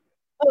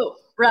Oh,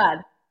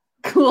 rad.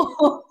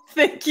 Cool.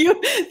 Thank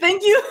you.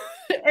 Thank you,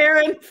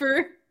 Aaron,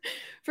 for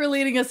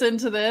leading us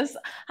into this.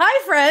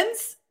 Hi,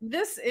 friends.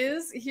 This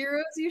is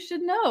Heroes You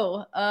Should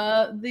Know.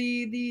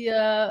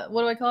 The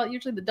what do I call it?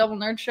 Usually the Double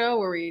Nerd Show,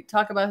 where we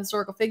talk about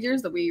historical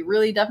figures that we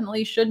really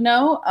definitely should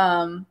know,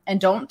 and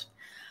don't,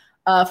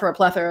 for a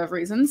plethora of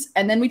reasons.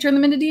 And then we turn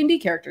them into D&D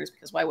characters,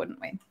 because why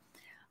wouldn't we?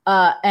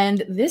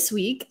 And this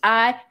week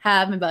I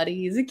have my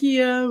buddy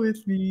Zakia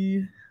with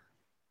me.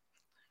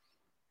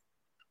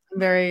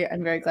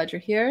 I'm very glad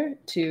you're here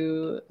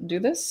to do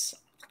this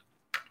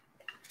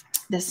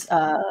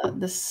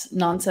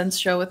nonsense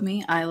show with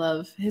me. I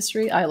love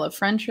history. I love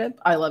friendship.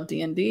 I love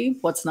D&D.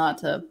 What's not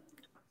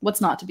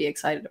to be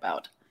excited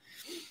about?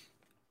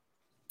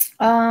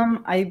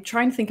 I'm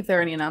trying to think if there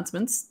are any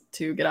announcements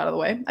to get out of the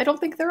way. I don't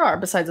think there are,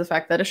 besides the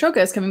fact that Ashoka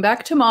is coming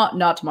back tomorrow.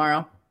 Not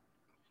tomorrow.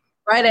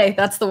 Friday.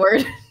 That's the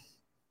word.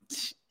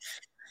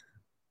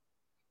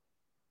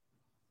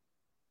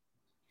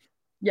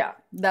 Yeah,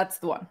 that's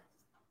the one.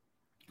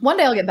 One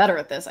day I'll get better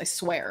at this. I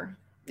swear.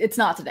 It's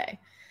not today.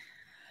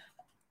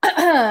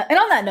 And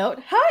on that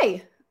note,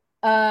 hi.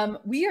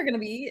 We are going to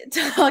be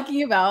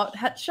talking about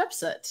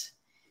Hatshepsut,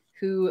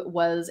 who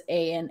was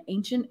an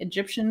ancient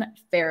Egyptian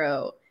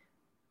pharaoh.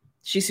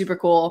 She's super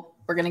cool.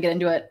 We're going to get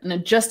into it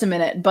in just a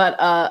minute. But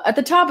at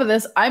the top of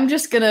this, I'm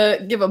just going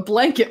to give a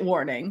blanket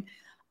warning.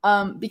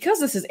 Because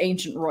this is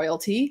ancient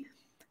royalty,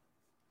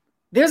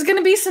 there's going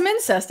to be some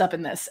incest up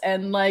in this.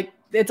 And, like,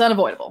 it's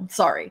unavoidable.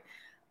 Sorry.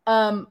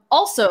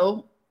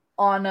 Also,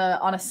 on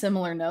a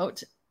similar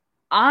note,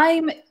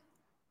 I'm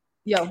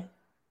yo,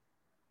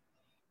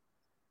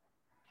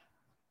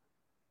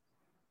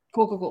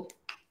 cool, cool, cool.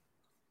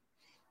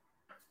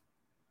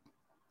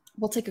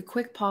 We'll take a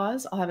quick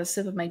pause. I'll have a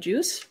sip of my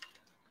juice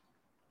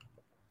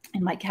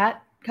in my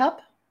cat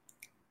cup.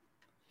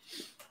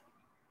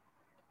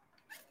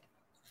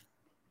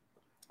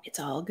 It's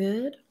all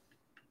good.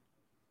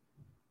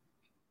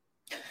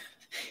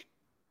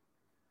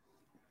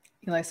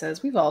 Eli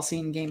says, we've all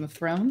seen Game of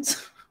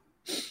Thrones.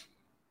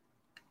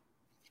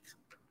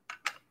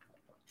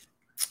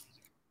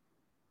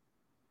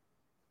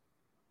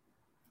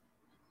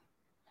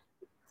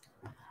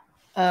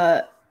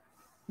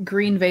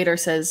 Green Vader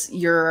says,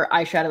 your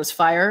eyeshadow is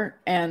fire,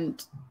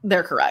 and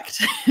they're correct.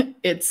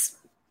 It's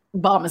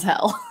bomb as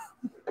hell.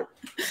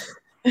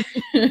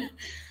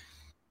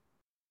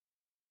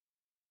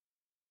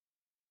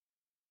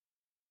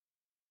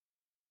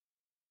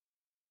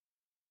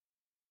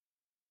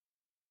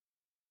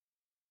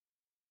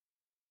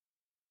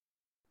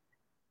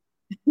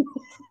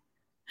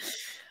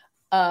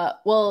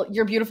 Well,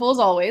 you're beautiful as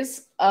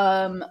always.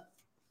 And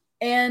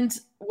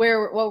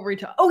what were we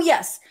talking? Oh,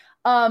 yes.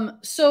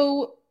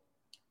 So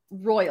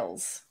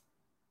royals.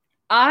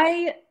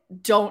 I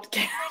don't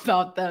care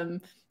about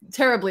them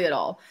terribly at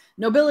all.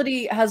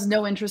 Nobility has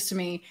no interest to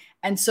me.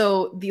 And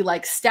so the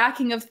like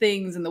stacking of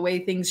things and the way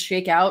things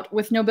shake out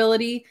with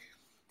nobility,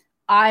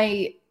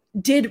 I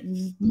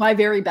did my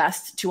very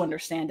best to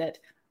understand it,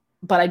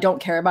 but I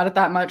don't care about it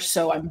that much.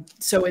 So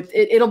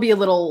it'll be a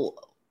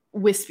little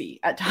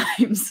wispy at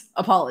times.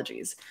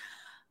 Apologies.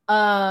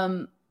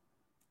 Um,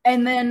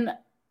 and then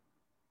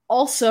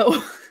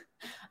also,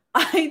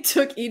 I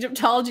took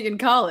Egyptology in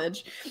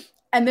college,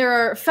 and there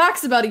are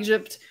facts about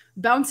Egypt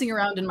bouncing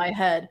around in my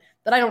head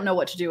that I don't know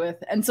what to do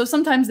with. And so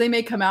sometimes they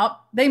may come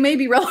out, they may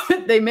be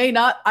relevant, they may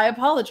not. I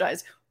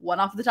apologize. One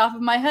off the top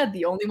of my head,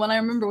 the only one I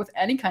remember with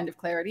any kind of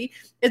clarity,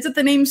 is that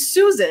the name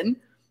Susan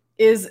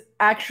is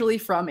actually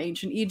from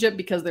ancient Egypt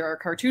because there are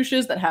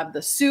cartouches that have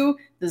the su,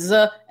 the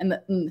z, and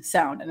the n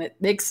sound, and it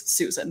makes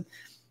Susan.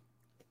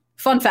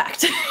 Fun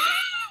fact.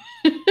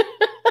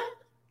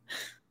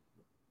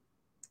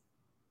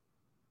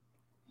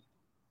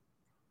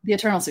 The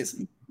Eternal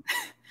Susan.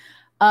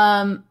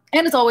 And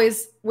as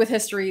always, with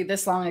history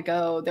this long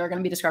ago, there are going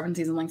to be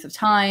discrepancies in lengths of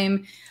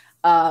time,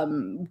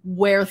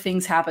 where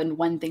things happened,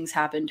 when things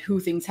happened, who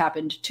things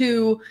happened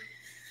to.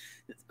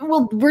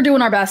 Well, we're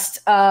doing our best.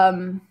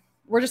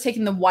 We're just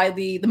taking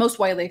the most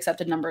widely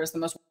accepted numbers, the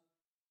most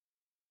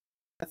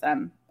with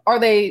them. Are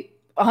they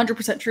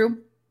 100% true?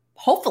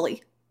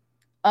 Hopefully.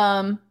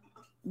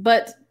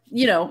 But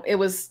it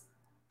was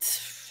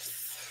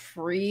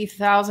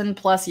 3,000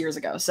 plus years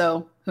ago,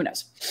 so who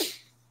knows?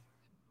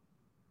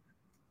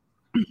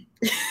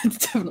 It's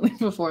definitely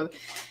before.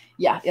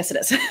 Yeah, yes, it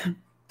is.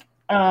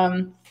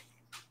 um,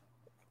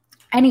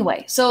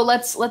 anyway, so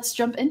let's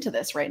jump into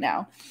this right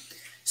now.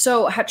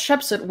 So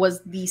Hatshepsut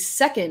was the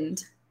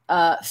second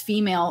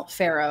female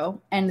pharaoh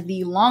and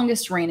the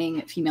longest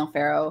reigning female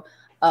pharaoh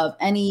of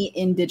any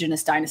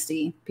indigenous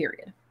dynasty.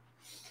 Period.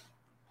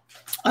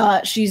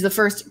 She's the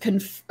first.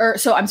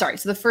 So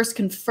the first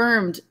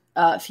confirmed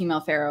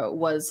female pharaoh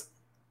was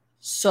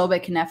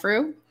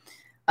Sobekneferu,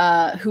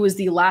 who was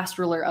the last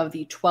ruler of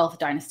the 12th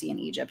dynasty in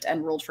Egypt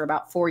and ruled for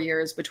about 4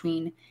 years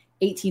between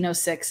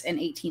 1806 and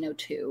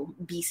 1802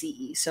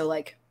 BCE. So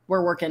like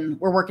we're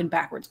working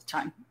backwards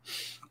time.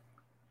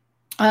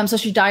 So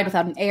she died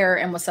without an heir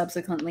and was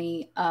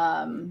subsequently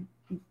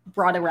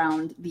brought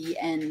around the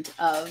end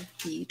of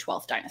the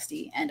 12th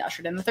dynasty and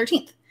ushered in the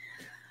 13th.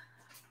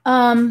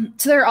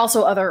 So there are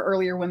also other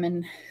earlier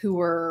women who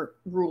were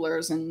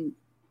rulers and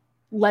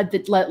led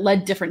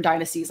different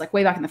dynasties. Like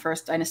way back in the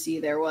first dynasty,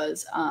 there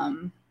was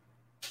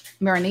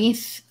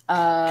Merenith,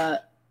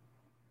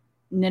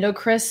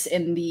 Nitocris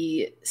in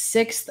the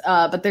 6th,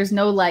 but there's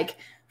no like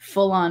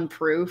full-on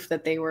proof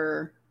that they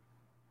were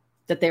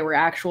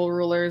actual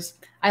rulers.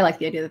 I like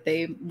the idea that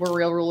they were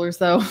real rulers,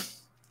 though.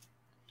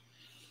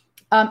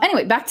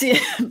 Anyway, back to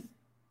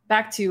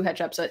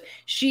Hatshepsut.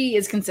 She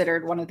is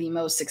considered one of the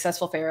most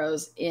successful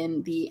pharaohs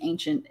in the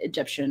ancient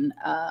Egyptian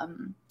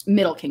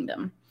Middle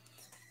Kingdom.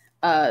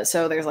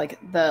 So there's like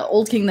the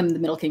Old Kingdom, the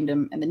Middle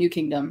Kingdom, and the New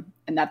Kingdom,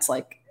 and that's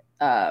like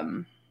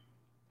the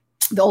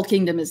Old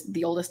Kingdom is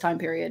the oldest time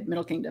period.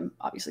 Middle Kingdom,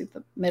 obviously,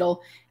 the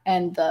middle,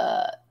 and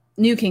the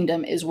New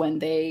Kingdom is when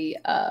they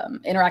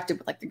interacted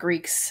with like the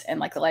Greeks and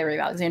like the Library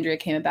of Alexandria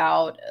came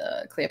about,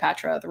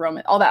 Cleopatra, the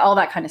Roman, all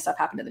that kind of stuff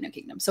happened in the New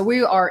Kingdom. So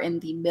we are in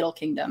the Middle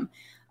Kingdom,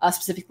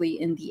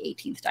 specifically in the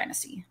 18th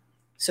dynasty.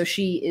 So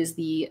she is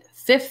the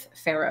 5th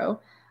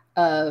pharaoh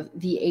of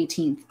the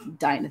 18th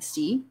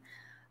dynasty.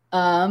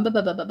 I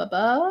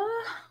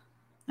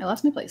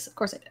lost my place. Of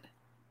course I did.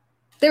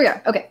 There we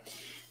are. Okay.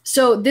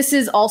 So this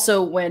is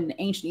also when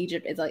ancient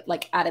Egypt is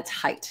like at its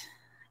height.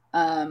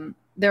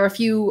 There are a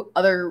few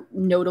other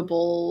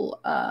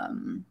notable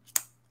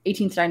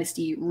 18th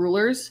dynasty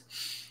rulers.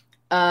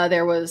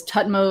 There was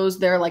Thutmose.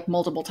 There are like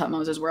multiple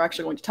Thutmoses. We're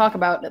actually going to talk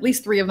about at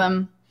least 3 of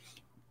them.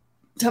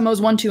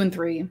 Thutmose 1, 2, and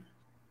 3.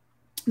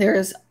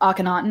 There's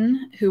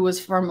Akhenaten, who was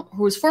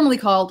formerly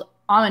called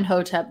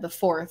Amenhotep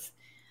IV.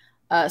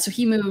 So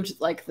he moved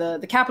like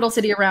the capital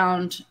city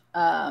around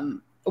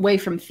away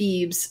from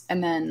Thebes,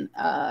 and then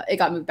it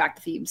got moved back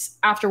to Thebes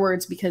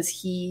afterwards because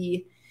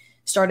he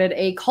started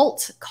a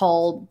cult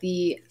called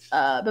it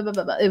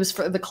was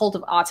for the cult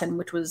of Aten,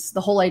 which was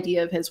the whole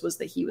idea of his was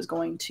that he was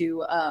going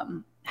to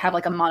have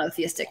like a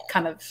monotheistic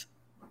kind of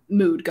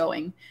mood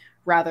going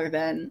rather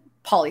than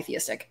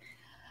polytheistic.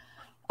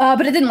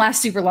 But it didn't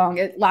last super long.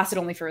 It lasted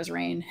only for his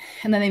reign,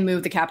 and then they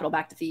moved the capital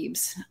back to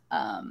Thebes,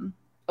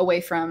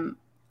 away from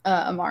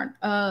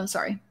Amarnato.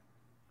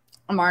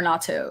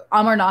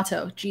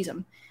 Jeez,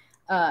 and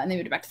they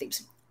moved it back to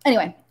Thebes.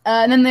 Anyway,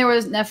 and then there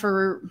was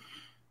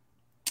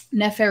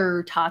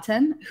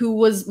Nefertitaten, who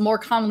was more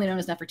commonly known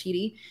as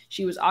Nefertiti.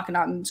 She was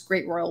Akhenaten's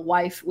great royal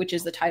wife, which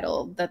is the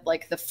title that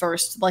like the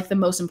first, like the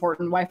most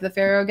important wife the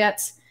pharaoh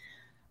gets.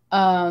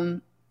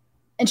 And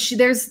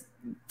there's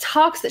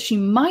talks that she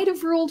might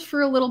have ruled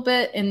for a little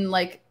bit in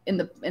the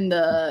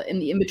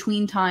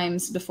in-between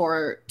times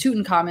before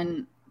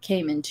Tutankhamun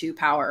came into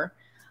power.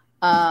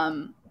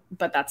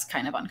 But that's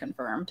kind of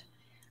unconfirmed.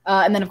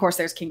 And then, of course,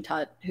 there's King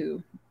Tut,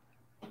 who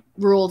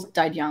ruled,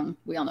 died young.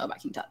 We all know about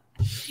King Tut.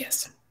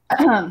 Yes.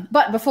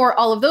 But before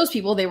all of those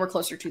people, they were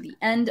closer to the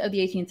end of the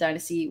 18th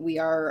dynasty. We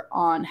are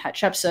on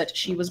Hatshepsut.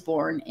 She was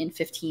born in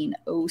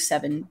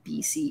 1507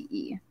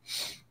 BCE.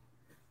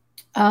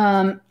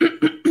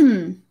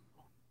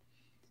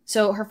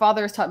 So her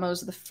father is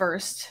Thutmose I,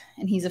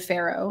 and he's a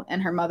pharaoh,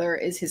 and her mother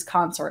is his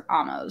consort,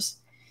 Ahmose.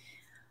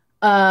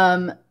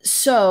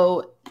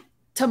 So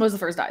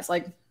Thutmose I dies.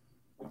 Like,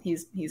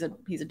 he's a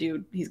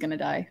dude. He's gonna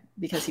die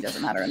because he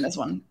doesn't matter in this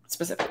one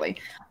specifically.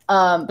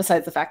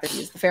 Besides the fact that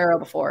he's the pharaoh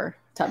before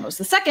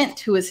Thutmose II,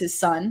 who is his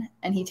son,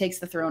 and he takes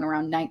the throne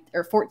around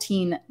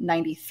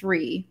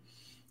 1493.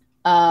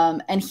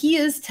 And he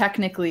is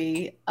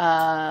technically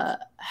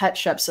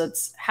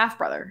Hatshepsut's half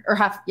brother.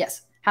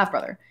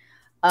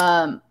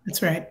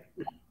 That's right.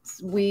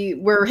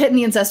 We're hitting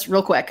the incest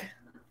real quick.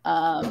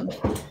 They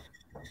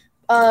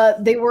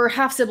were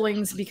half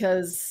siblings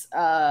because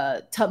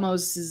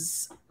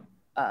Thutmose's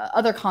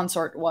other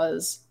consort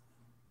was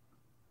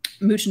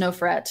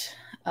Mutenofret,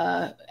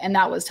 and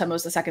that was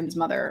Thutmose II's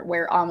mother,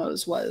 where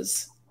Ahmose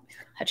was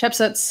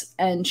Hatshepsut's,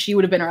 and she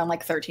would have been around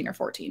like 13 or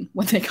 14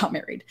 when they got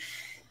married.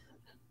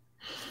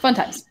 Fun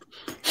times.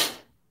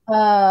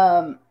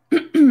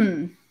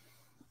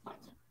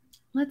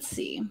 Let's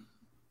see.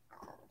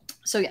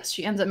 So yes,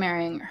 she ends up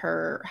marrying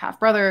her half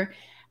brother,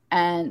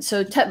 and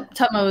so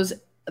Thutmose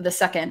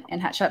II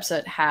and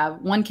Hatshepsut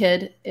have one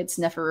kid. It's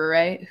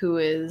Neferure, who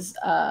is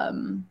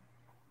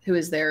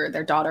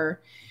their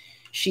daughter.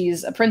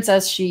 She's a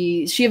princess.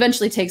 She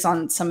eventually takes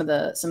on some of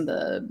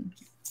the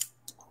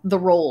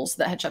roles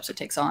that Hatshepsut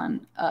takes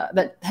on.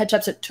 That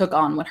Hatshepsut took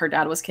on when her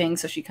dad was king.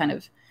 So she kind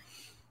of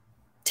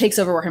takes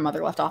over where her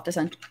mother left off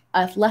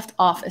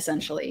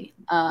essentially.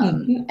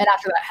 And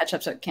after that,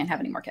 Hatshepsut can't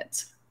have any more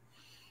kids.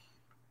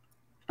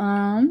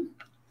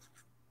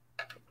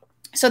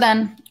 So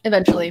then,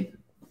 eventually,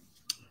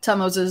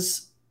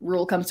 Thutmose's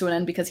rule comes to an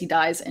end because he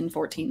dies in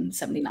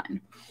 1479.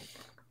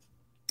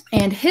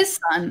 And his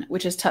son,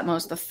 which is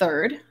Thutmose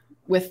III,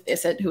 with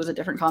Isit, who was a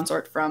different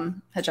consort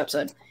from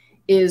Hatshepsut,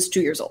 is 2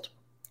 years old.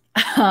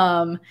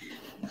 And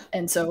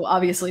so,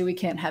 obviously, we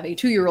can't have a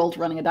 2-year-old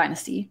running a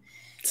dynasty.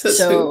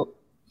 So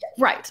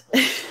right.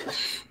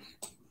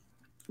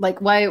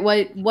 Like,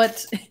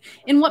 what,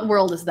 in what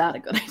world is that a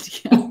good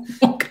idea?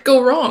 What could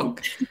go wrong?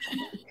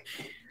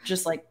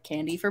 just like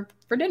candy for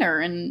dinner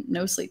and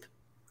no sleep.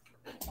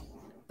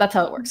 That's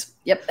how it works.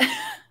 Yep.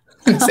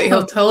 So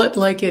he'll tell it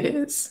like it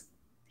is.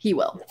 He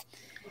will.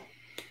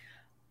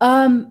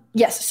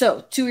 Yes.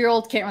 So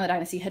 2-year-old can't run the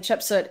dynasty.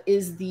 Hatshepsut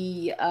is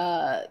the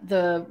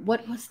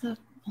what was the,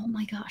 oh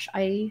my gosh,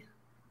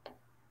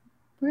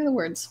 where are the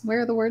words?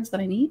 Where are the words that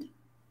I need?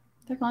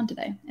 They're gone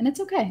today, and it's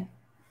okay.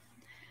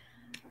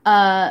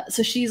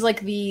 So she's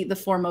like the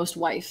foremost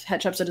wife.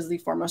 Hatshepsut is the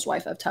foremost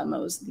wife of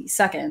Thutmose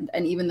II,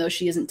 and even though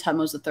she isn't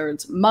Thutmose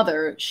III's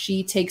mother,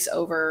 she takes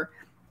over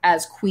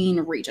as queen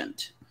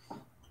regent,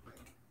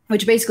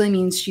 which basically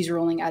means she's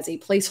ruling as a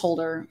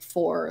placeholder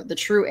for the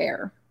true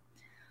heir.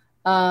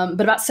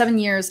 But about 7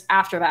 years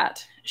after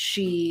that,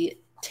 she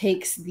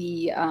takes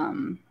the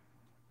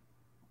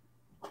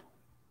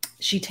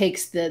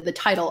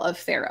title of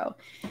pharaoh,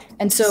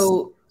 and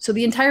so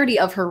the entirety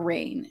of her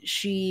reign,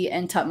 she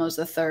and Thutmose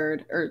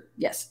III,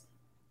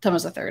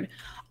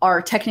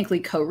 are technically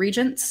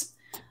co-regents,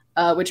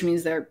 which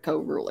means they're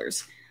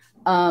co-rulers.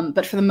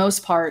 But for the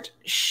most part,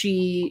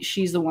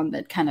 she's the one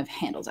that kind of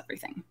handles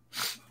everything.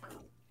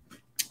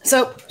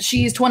 So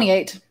she's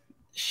 28.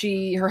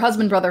 Her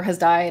husband brother has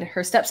died.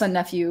 Her stepson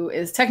nephew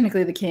is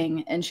technically the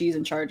king, and she's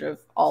in charge of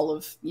all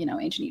of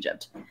ancient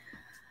Egypt.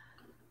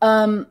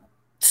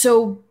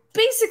 So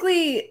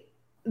basically,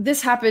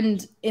 this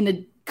happened in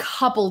a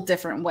couple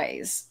different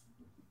ways.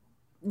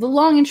 The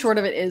long and short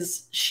of it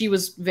is she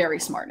was very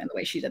smart in the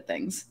way she did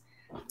things.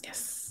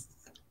 Yes.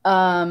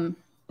 So,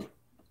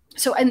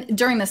 and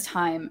during this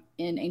time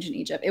in ancient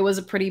Egypt, it was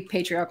a pretty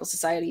patriarchal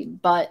society,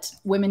 but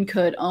women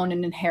could own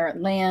and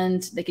inherit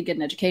land. They could get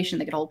an education.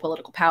 They could hold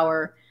political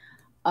power.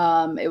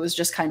 It was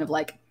just kind of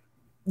like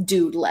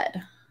dude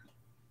led.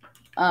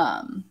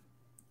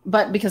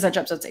 But because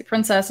Hatshepsut's a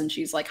princess and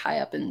she's like high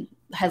up and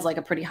has like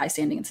a pretty high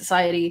standing in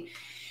society,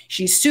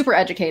 she's super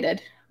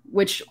educated,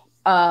 which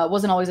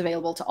wasn't always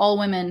available to all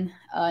women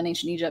in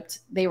ancient Egypt.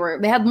 They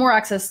had more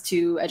access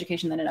to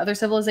education than in other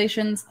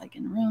civilizations, like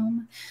in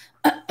Rome,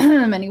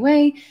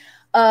 anyway.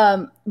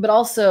 But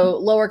also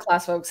lower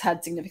class folks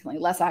had significantly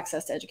less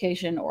access to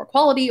education or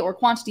quality or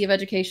quantity of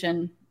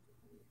education,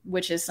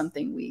 which is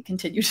something we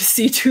continue to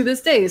see to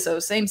this day. So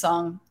same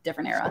song,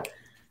 different era.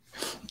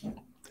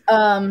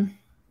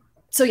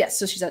 So yes,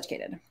 so she's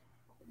educated.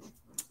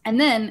 And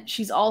then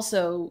she's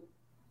also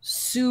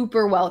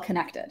super well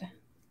connected.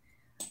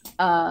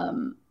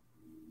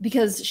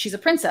 Because she's a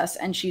princess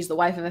and she's the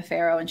wife of a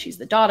pharaoh and she's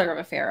the daughter of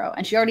a pharaoh.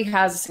 And she already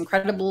has this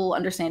incredible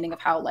understanding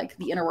of how like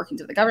the inner workings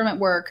of the government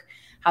work,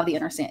 how the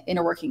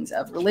inner workings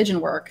of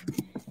religion work.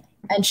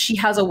 And she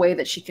has a way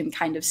that she can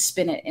kind of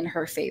spin it in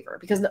her favor.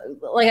 Because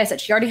like I said,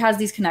 she already has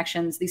these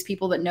connections, these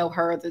people that know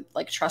her, that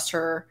like trust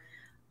her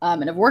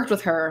and have worked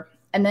with her.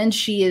 And then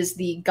she is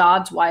the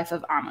god's wife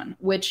of Amun,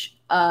 which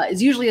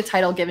is usually a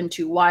title given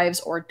to wives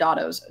or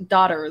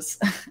daughters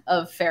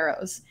of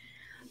pharaohs.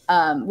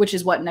 Which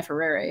is what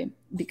Neferere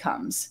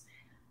becomes.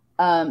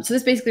 So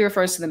this basically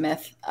refers to the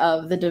myth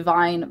of the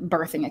divine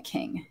birthing a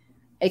king,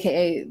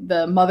 aka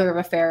the mother of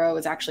a pharaoh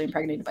is actually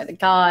impregnated by the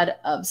god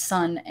of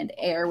son and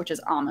air, which is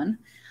Amun,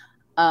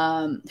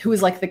 who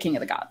is like the king of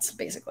the gods,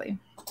 basically.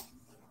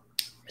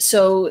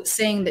 So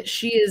saying that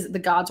she is the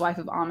god's wife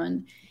of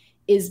Amun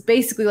is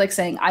basically like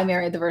saying I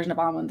married the version of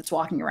Amun that's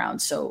walking around,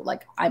 so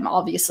like I'm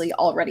obviously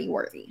already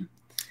worthy.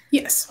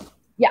 Yes.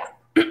 Yeah.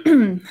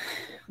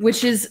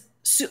 Which is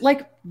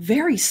like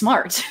very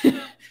smart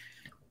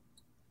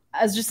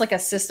as just like a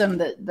system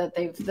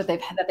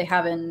that they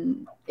have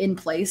in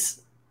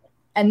place.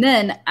 And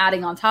then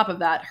adding on top of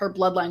that, her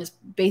bloodline is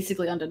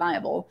basically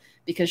undeniable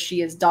because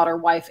she is daughter,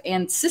 wife,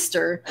 and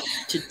sister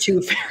to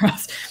 2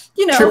 pharaohs.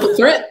 Triple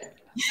threat.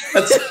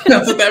 That's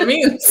what that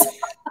means.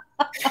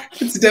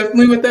 It's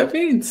definitely what that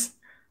means.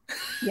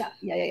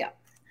 Yeah.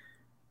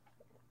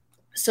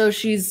 So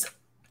she's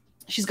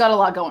got a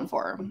lot going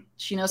for her.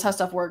 She knows how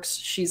stuff works.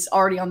 She's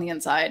already on the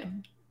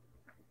inside.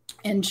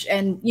 And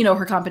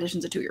her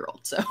competition's a 2-year-old.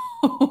 So,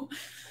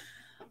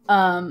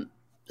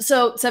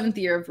 so 7th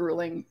year of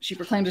ruling, she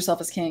proclaims herself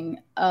as king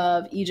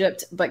of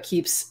Egypt, but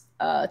keeps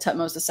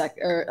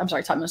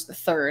Thutmose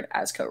III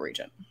as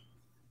co-regent.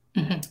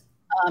 Mm-hmm.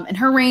 And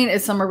her reign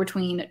is somewhere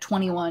between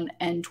 21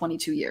 and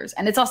 22 years.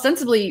 And it's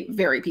ostensibly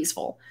very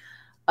peaceful.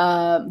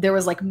 There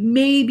was like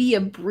maybe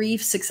a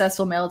brief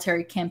successful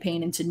military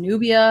campaign into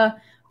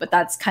Nubia, but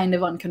that's kind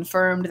of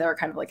unconfirmed. There are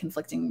kind of like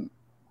conflicting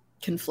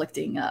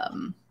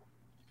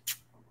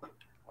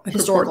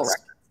historical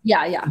records.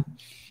 Yeah.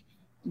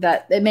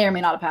 That it may or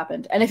may not have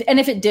happened. And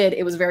if it did,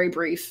 it was very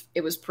brief. It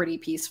was pretty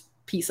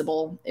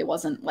peaceable. It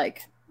wasn't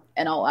like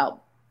an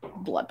all-out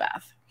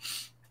bloodbath.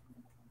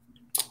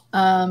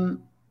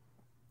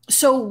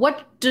 So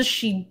what does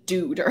she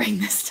do during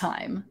this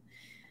time?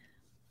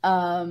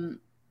 Well,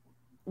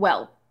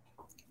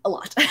 a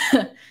lot.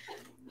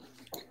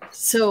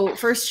 So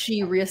first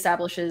she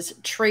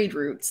reestablishes trade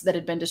routes that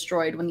had been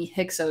destroyed when the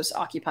Hyksos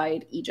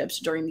occupied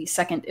Egypt during the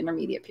Second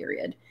Intermediate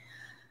Period.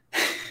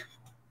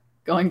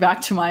 Going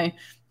back to my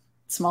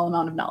small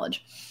amount of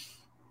knowledge.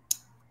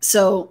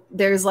 So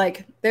there's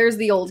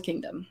the Old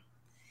Kingdom.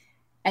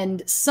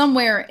 And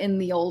somewhere in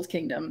the Old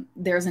Kingdom,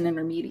 there's an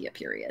intermediate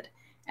period.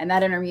 And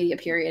that intermediate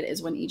period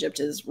is when Egypt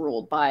is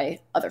ruled by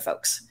other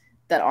folks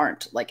that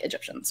aren't like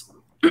Egyptians.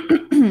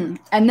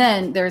 And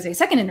then there's a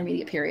second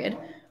intermediate period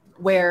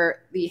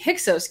where the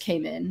Hyksos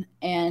came in,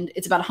 and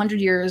it's about 100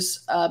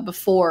 years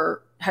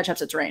before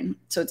Hatshepsut's reign.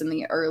 So it's in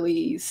the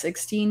early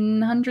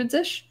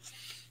 1600s-ish.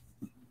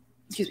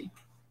 Excuse me.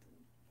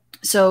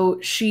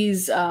 So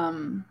she's...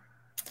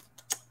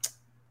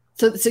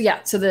 So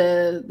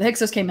the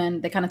Hyksos came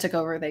in, they kind of took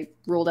over, they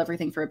ruled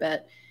everything for a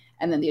bit,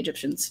 and then the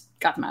Egyptians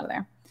got them out of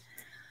there.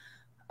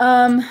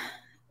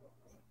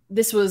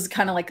 This was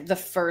kind of like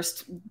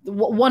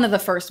one of the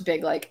first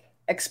big like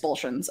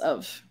expulsions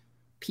of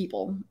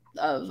people,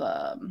 of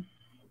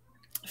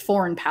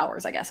foreign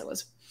powers, I guess it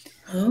was.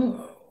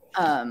 Oh.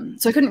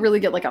 So I couldn't really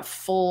get like a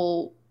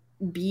full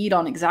bead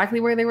on exactly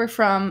where they were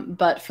from,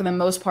 but for the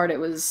most part, it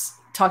was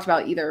talked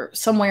about either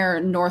somewhere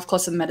north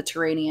close to the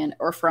Mediterranean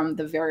or from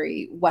the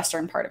very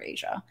western part of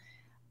Asia.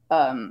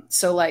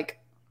 So like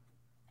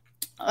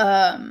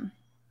Saudi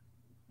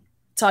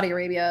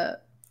Arabia,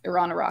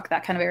 Iran, Iraq,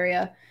 that kind of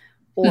area,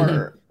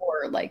 or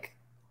like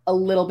a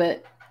little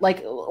bit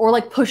like, or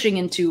like pushing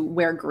into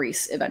where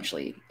Greece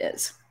eventually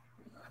is.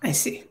 I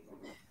see.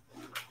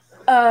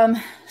 So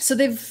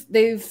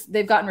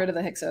they've gotten rid of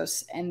the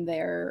Hyksos, and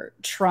they're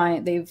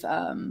trying to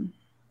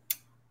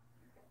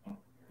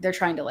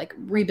like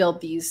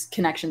rebuild these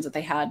connections that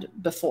they had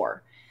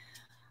before.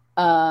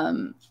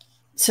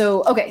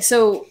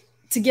 So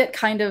to get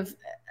kind of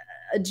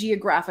a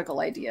geographical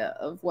idea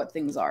of what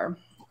things are.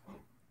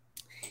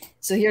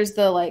 So here's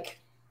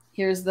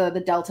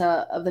the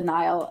delta of the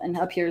Nile, and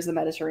up here's the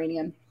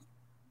Mediterranean,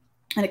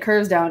 and it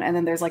curves down, and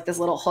then there's like this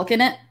little hook in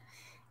it,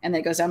 and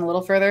then it goes down a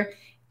little further.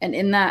 And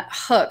in that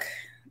hook,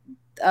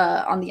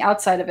 on the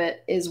outside of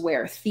it is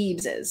where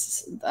Thebes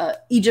is.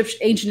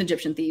 Ancient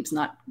Egyptian Thebes,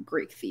 not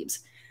Greek Thebes.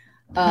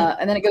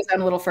 And then it goes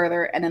down a little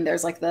further, and then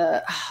there's like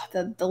the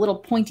little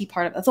pointy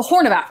part of it. That's the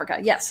Horn of Africa.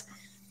 Yes.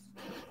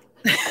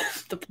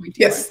 The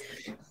pointy part.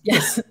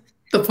 Yes.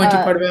 The pointy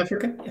part of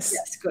Africa. Yes.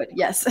 Yes. Good.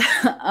 Yes.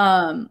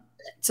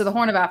 So the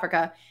Horn of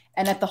Africa,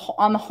 and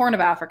on the Horn of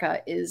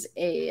Africa is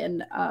a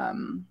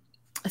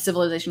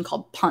civilization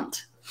called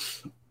Punt.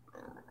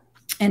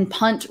 And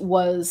Punt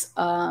was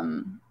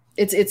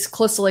it's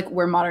close to like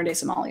where modern day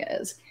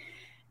Somalia is,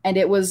 and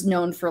it was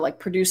known for like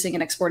producing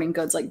and exporting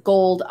goods like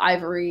gold,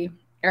 ivory,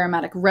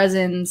 aromatic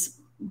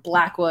resins,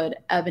 blackwood,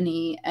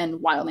 ebony,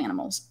 and wild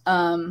animals.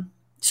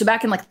 So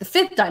back in like the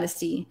 5th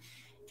dynasty,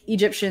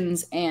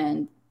 Egyptians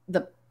and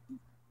the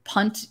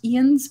Punt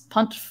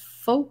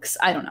folks,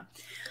 I don't know.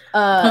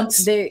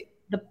 Punts. The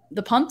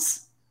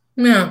Punts.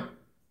 Yeah.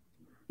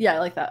 Yeah, I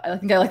like that. I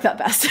think I like that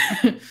best.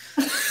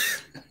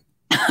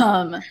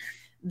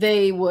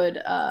 They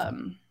would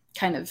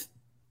kind of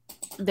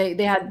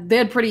they had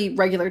pretty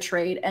regular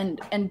trade, and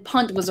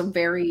Punt was a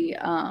very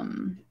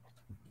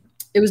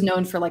it was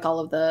known for like all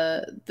of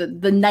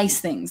the nice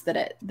things that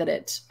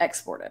it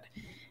exported,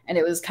 and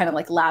it was kind of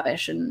like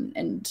lavish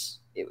and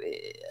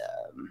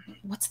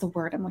what's the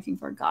word I'm looking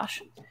for?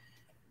 Gosh,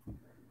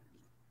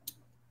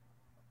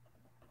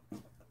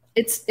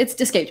 it's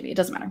escaped me. It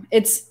doesn't matter.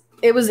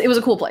 It was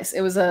a cool place. It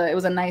was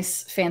a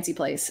nice fancy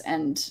place,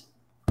 and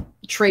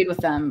trade with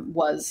them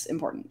was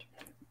important.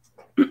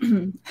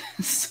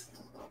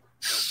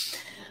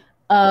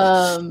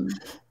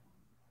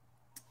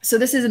 So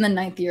this is in the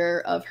 9th year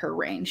of her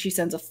reign. She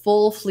sends a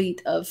full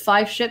fleet of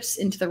 5 ships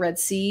into the Red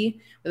Sea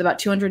with about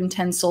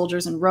 210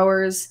 soldiers and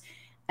rowers,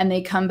 and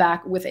they come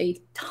back with a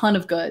ton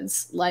of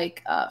goods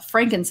like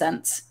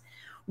frankincense,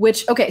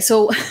 which, okay,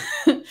 so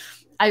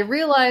I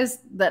realized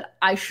that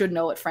I should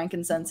know what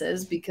frankincense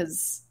is,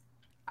 because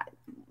I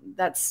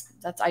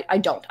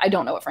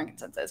don't know what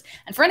frankincense is.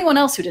 And for anyone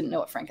else who didn't know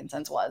what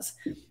frankincense was,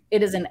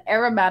 it is an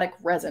aromatic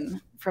resin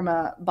from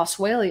a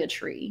boswellia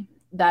tree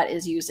that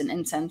is used in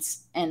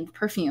incense and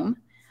perfume.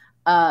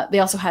 They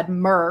also had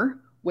myrrh,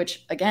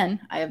 which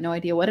again, I have no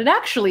idea what it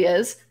actually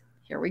is.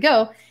 Here we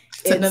go.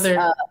 It's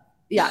another.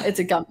 It's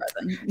a gum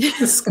resin. I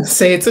was gonna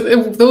say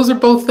those are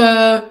both.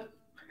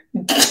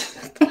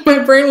 My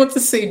brain wants to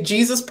say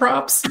Jesus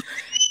props.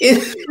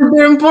 It's an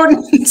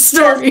important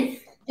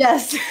story.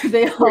 Yes,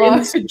 they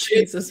are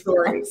Jesus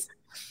stories.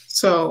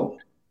 So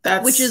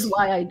which is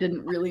why I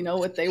didn't really know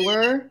what they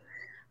were.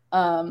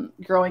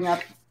 Growing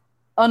up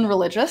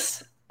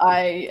unreligious,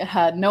 I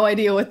had no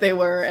idea what they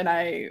were, and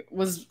I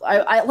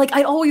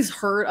always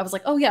heard, I was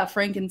like, oh yeah,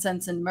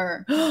 frankincense and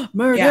myrrh,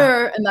 murder,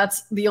 yeah. And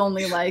that's the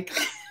only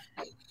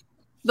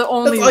the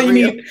only. That's all you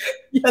need.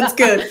 Yeah. That's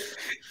good.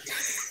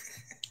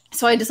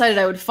 So I decided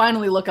I would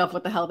finally look up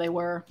what the hell they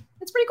were.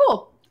 It's pretty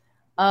cool.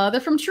 They're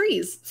from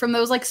trees, from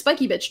those like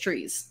spiky bitch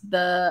trees,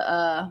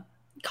 the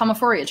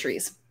Comophoria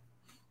trees.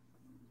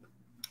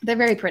 They're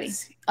very pretty.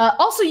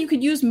 Also, you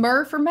could use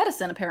myrrh for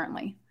medicine,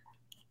 apparently.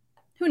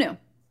 Who knew?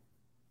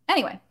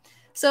 Anyway,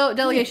 so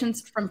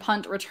delegations from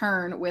Punt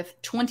return with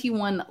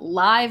 21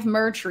 live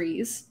myrrh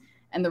trees,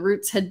 and the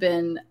roots had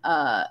been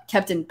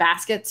kept in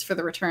baskets for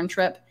the return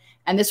trip.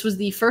 And this was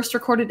the first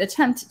recorded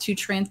attempt to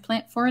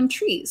transplant foreign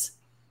trees.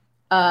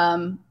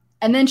 And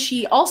then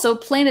she also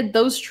planted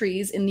those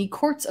trees in the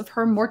courts of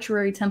her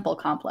mortuary temple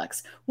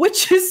complex,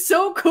 which is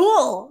so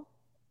cool.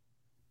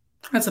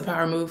 That's a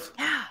power move.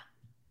 Yeah.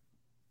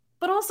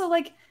 But also,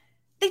 like,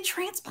 they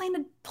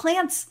transplanted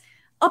plants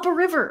up a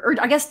river, or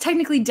I guess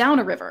technically down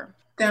a river.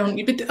 Down,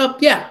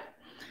 up, yeah.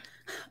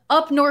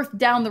 Up north,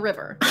 down the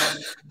river.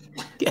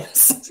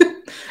 Yes.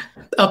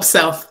 Up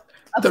south,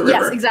 the river.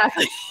 Yes,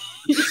 exactly.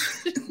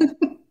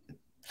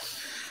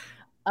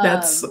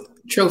 That's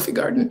trophy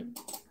garden.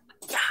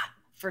 Yeah,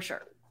 for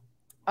sure.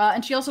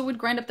 And she also would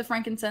grind up the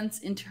frankincense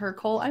into her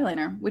kohl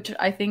eyeliner, which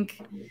I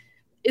think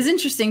is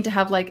interesting to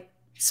have, like,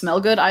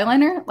 smell good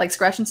eyeliner, like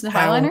scratch and sniff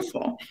eyeliner.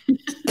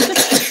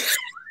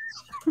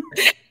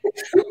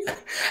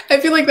 I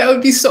feel like that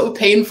would be so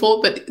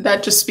painful, but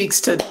that just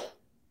speaks to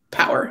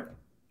power.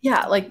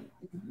 Yeah, like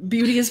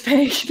beauty is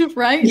pain,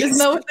 right? Yes. Isn't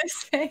that what they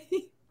say?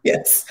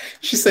 Yes.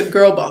 She said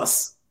girl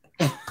boss.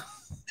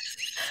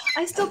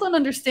 I still don't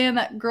understand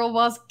that girl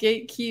boss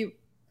gatekeep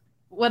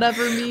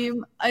whatever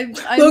meme. I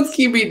Low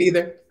key me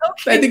neither.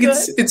 Okay, I think good.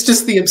 it's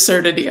just the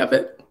absurdity of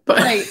it. But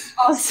right.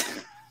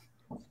 Awesome.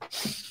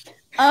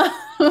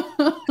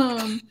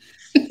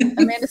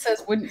 Amanda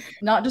says, would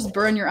not just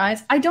burn your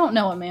eyes? I don't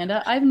know,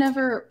 Amanda. I've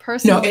never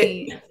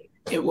personally. No,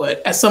 it would.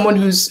 As someone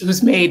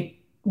who's made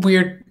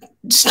weird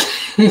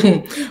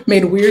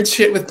made weird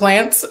shit with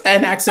plants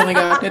and accidentally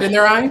got it in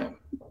their eye,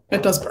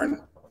 it does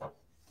burn.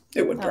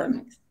 It would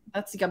burn.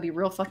 You gotta be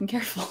real fucking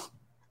careful.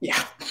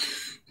 Yeah.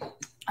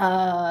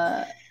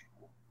 I'm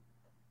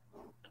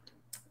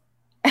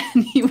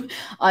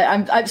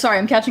sorry.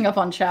 I'm catching up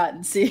on chat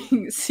and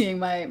seeing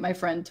my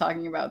friend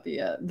talking about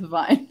the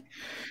vine.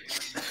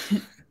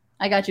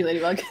 I got you,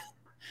 Ladybug.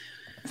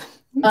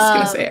 I'm just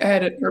gonna say I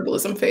had an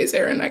herbalism phase,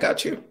 Erin. I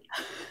got you.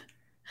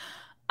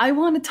 I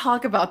want to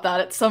talk about that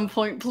at some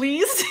point,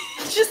 please.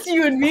 Just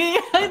you and me.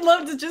 I'd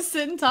love to just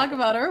sit and talk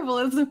about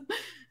herbalism.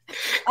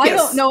 I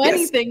don't know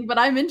anything, but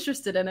I'm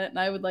interested in it, and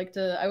I would like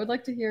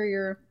to hear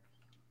your.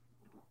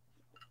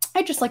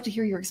 I'd just like to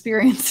hear your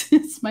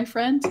experiences, my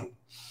friend.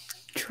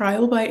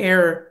 Trial by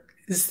error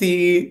is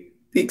the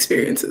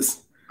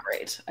experiences.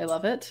 Great, I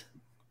love it.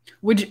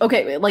 Would you,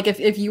 okay, like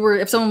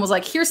if someone was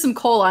like, here's some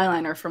kohl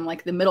eyeliner from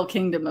like the Middle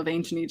Kingdom of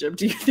ancient Egypt,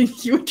 do you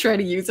think you would try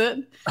to use it?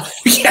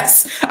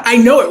 Yes, I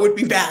know it would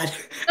be bad.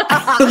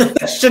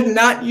 I should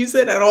not use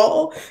it at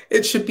all.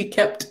 It should be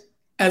kept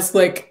as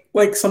like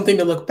something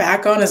to look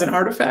back on as an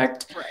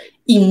artifact. Right.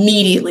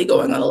 Immediately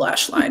going on a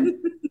lash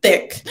line.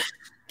 Thick.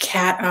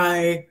 Cat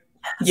eye.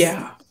 Yes.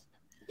 Yeah.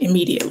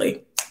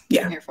 Immediately.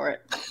 Yeah. I'm here for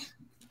it.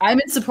 I'm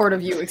in support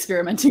of you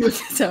experimenting with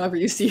this however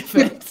you see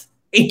fit.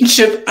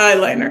 Ancient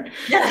eyeliner.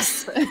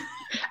 Yes.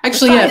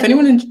 Actually, yeah, if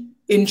anyone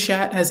in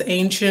chat has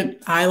ancient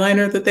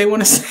eyeliner that they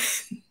want to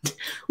send,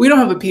 we don't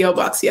have a P.O.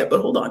 box yet, but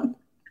hold on.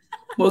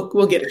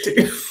 We'll get it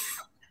to you.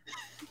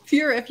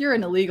 If you're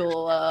an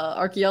illegal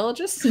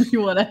archaeologist and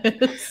you want to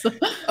hit us.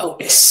 Oh,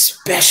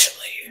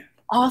 especially.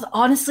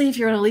 Honestly, if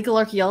you're an illegal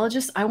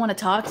archaeologist, I want to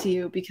talk to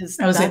you because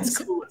that's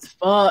cool as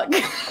fuck.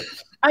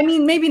 I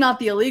mean, maybe not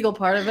the illegal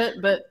part of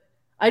it, but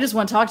I just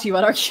want to talk to you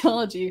about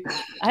archaeology.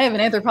 I have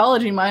an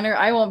anthropology minor.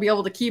 I won't be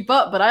able to keep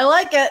up, but I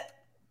like it.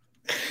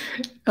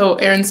 Oh,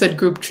 Erin said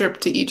group trip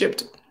to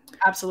Egypt.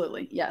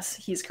 Absolutely. Yes,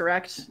 he's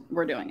correct.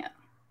 We're doing it.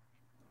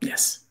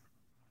 Yes.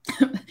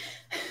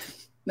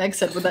 Meg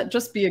said, would that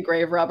just be a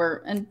grave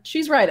robber? And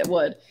she's right, it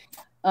would.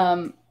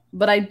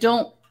 But I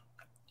don't...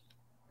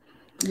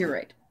 You're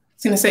right. I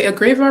was going to say a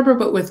grave robber,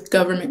 but with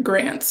government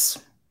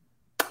grants.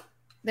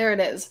 There it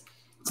is.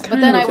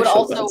 But then I would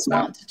also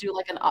want to do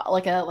like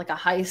a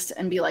heist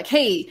and be like,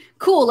 hey,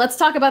 cool, let's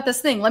talk about this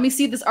thing. Let me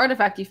see this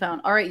artifact you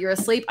found. All right, you're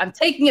asleep. I'm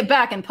taking it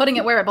back and putting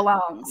it where it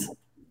belongs.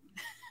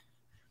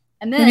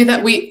 And then maybe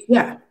that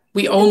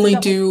we only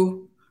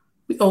do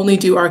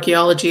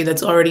archaeology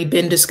that's already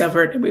been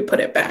discovered and we put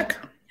it back.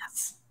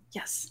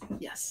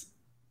 Yes.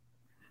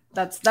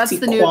 That's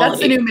the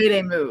new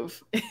Mayday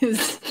move.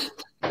 Is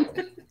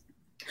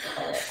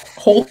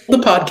hold the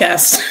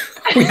podcast.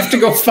 We have to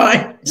go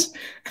find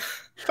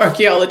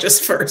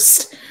archaeologists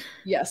first.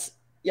 Yes.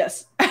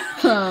 Good.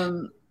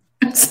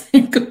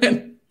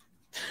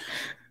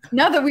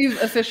 Now that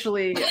we've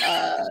officially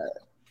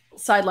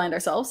sidelined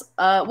ourselves,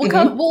 we'll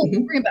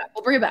bring it back.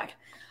 We'll bring it back.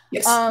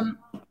 Yes.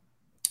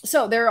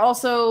 So there are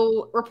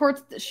also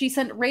reports that she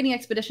sent raiding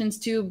expeditions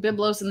to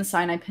Byblos in the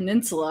Sinai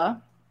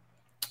Peninsula.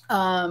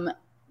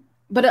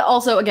 But it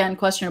also, again,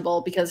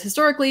 questionable because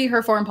historically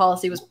her foreign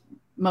policy was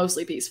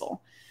mostly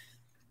peaceful.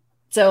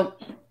 So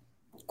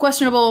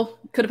questionable,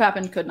 could have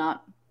happened, could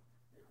not.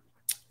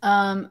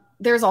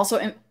 There's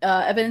also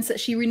evidence that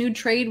she renewed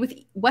trade with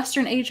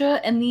Western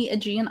Asia and the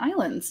Aegean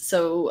Islands.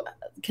 So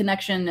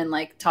connection and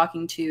like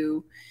talking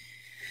to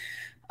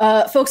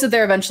folks that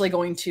they're eventually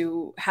going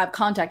to have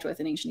contact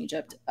with in ancient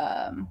Egypt,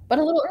 but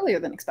a little earlier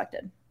than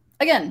expected.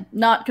 Again,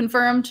 not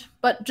confirmed,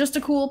 but just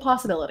a cool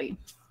possibility.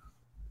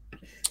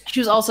 She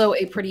was also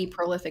a pretty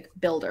prolific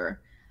builder.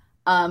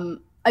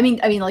 I mean,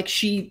 like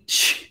she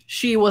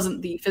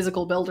wasn't the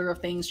physical builder of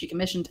things. She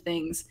commissioned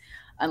things.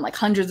 and like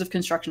hundreds of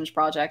construction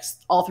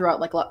projects all throughout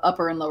like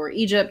Upper and Lower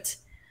Egypt.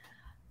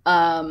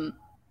 And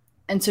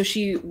so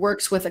she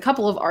works with a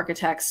couple of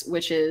architects,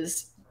 which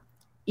is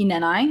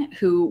Inenai,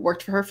 who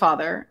worked for her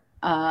father,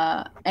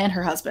 and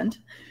her husband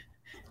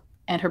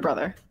and her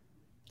brother.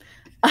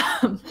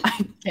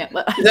 I can't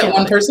let. Is that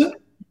one person?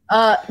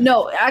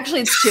 No,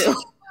 actually, it's two.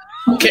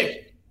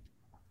 Okay.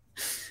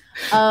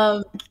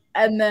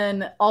 And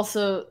then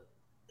also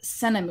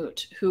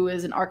Sennemut, who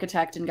is an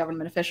architect and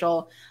government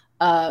official.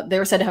 They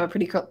were said to have a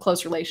pretty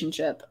close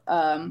relationship.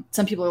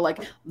 Some people are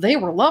like, they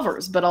were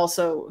lovers, but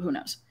also, who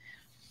knows?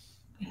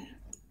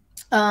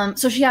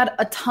 So she had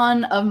a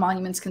ton of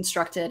monuments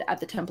constructed at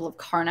the Temple of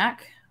Karnak,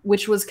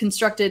 which was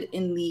constructed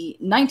in the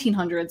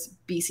 1900s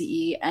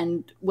BCE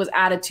and was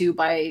added to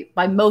by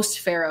most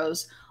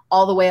pharaohs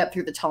all the way up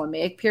through the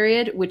Ptolemaic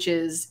period, which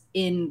is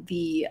in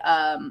the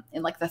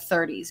in like the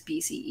 30s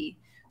BCE.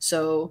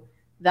 So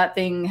that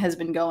thing has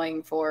been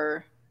going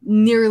for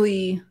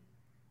nearly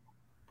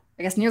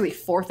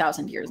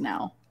 4,000 years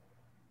now.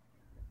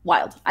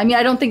 Wild. I mean,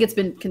 I don't think it's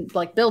been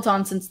like built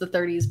on since the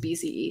 30s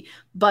BCE,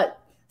 but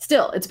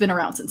still, it's been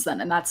around since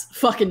then, and that's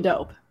fucking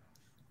dope.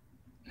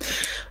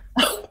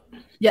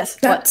 Yes.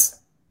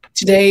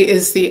 Today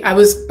is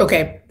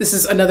this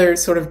is another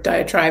sort of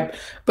diatribe,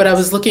 but I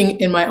was looking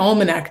in my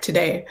almanac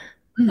today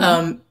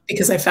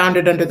because I found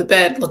it under the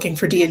bed looking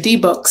for D&D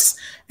books,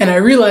 and I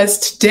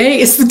realized today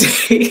is the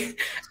day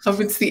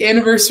it's the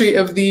anniversary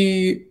of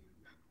the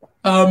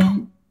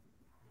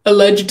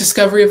alleged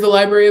discovery of the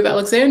Library of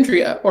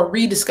Alexandria, or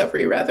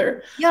rediscovery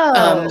rather,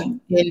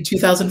 in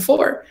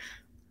 2004.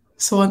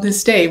 So on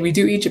this day, we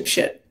do Egypt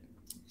shit.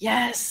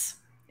 Yes,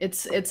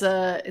 it's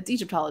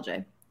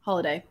Egyptology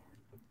holiday.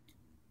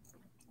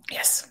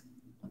 Yes.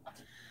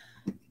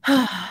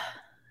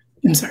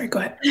 I'm sorry. Go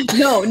ahead.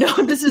 No,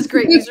 this is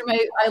great. These are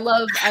I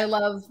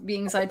love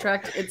being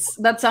sidetracked.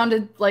 That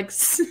sounded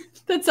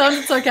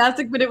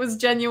sarcastic, but it was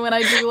genuine.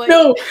 I do like.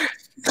 No.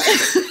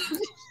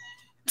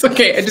 It's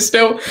okay.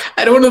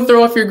 I don't want to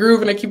throw off your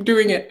groove, and I keep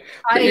doing it.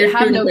 I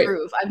have no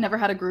groove. I've never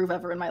had a groove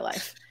ever in my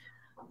life.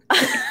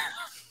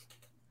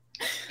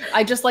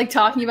 I just like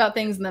talking about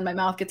things, and then my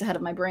mouth gets ahead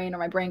of my brain, or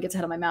my brain gets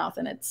ahead of my mouth,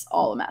 and it's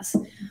all a mess.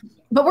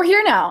 But we're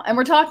here now, and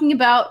we're talking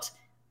about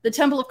the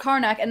Temple of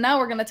Karnak, and now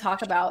we're going to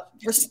talk about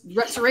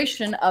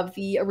restoration of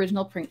the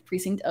original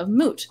precinct of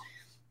Mut.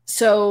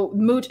 So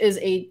Mut is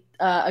a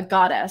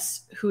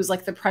goddess who's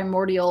like the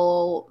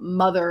primordial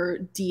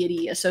mother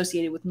deity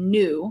associated with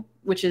Nu,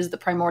 which is the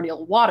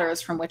primordial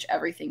waters from which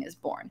everything is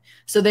born.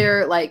 So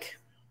they're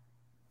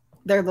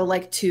the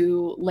like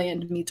two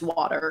land meets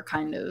water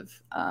kind of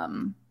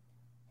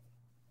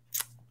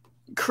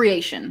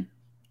creation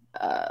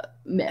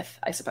myth,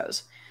 I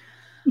suppose.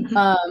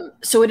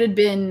 So it had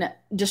been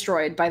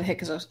destroyed by the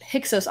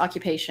Hyksos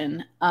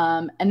occupation,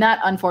 and that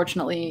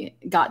unfortunately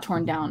got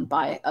torn down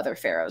by other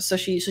pharaohs. So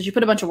she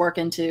put a bunch of work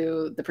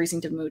into the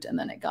precinct of Mut, and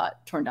then it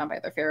got torn down by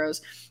other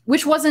pharaohs,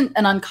 which wasn't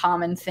an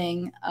uncommon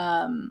thing.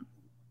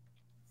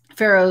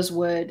 Pharaohs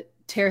would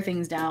tear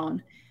things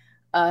down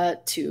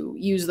to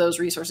use those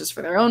resources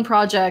for their own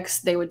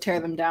projects. They would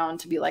tear them down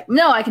to be like,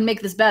 no, I can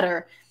make this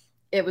better.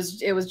 It was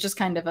just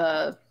kind of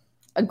a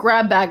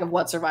grab bag of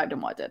what survived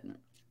and what didn't.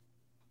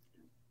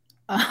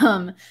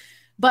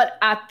 But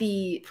at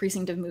the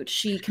precinct of Mut,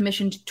 she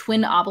commissioned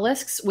twin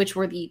obelisks, which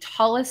were the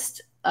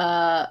tallest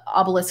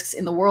obelisks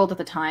in the world at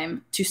the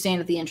time, to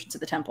stand at the entrance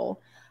of the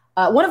temple.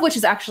 One of which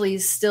is actually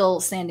still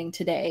standing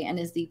today and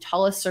is the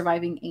tallest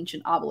surviving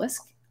ancient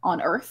obelisk on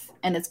Earth,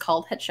 and it's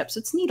called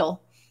Hatshepsut's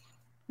Needle,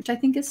 which I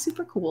think is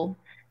super cool.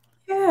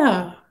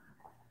 Yeah.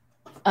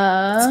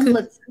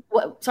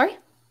 Sorry?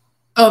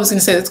 Oh, I was going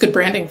to say that's good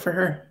branding for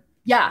her.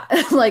 Yeah,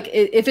 like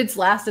if it's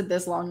lasted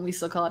this long, we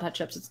still call it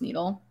Hatshepsut's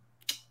Needle.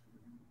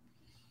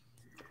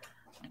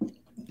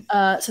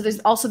 So there's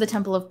also the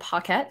Temple of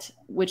Pakhet,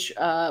 which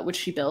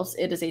she built.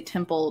 It is a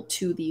temple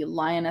to the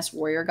lioness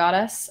warrior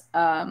goddess.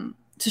 So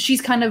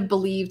she's kind of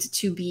believed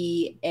to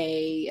be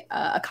a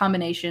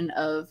combination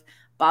of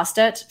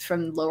Bastet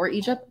from Lower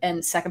Egypt and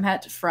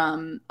Sekhemhet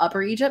from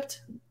Upper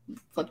Egypt.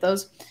 Flip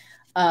those.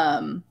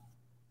 And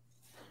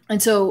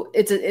so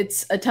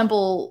it's a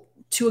temple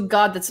to a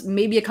god that's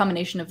maybe a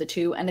combination of the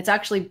two, and it's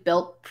actually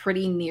built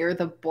pretty near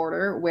the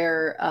border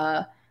where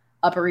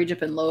Upper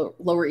Egypt and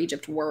Lower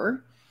Egypt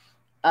were.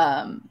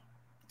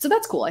 So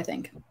that's cool, I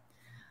think.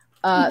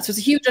 So it's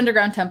a huge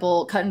underground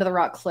temple cut into the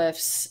rock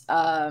cliffs,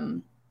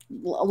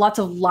 lots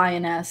of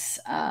lioness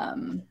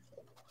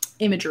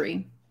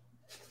imagery.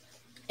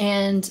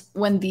 And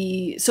when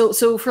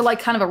so for like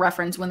kind of a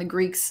reference, when the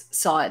Greeks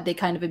saw it, they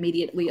kind of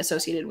immediately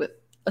associated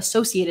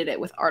it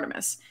with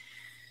Artemis.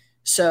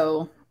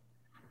 So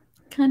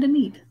kind of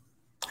neat.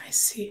 I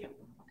see.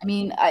 I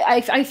mean,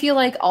 I feel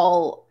like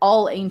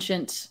all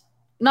ancient,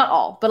 not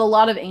all, but a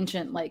lot of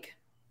ancient like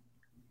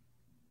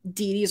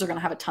deities are going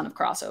to have a ton of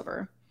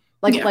crossover,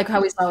 like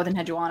how we saw with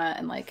Enheduanna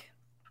and like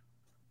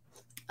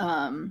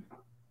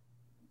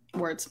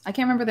words. I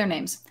can't remember their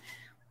names.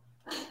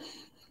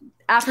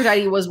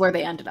 Aphrodite was where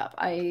they ended up.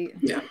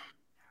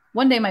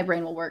 One day my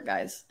brain will work,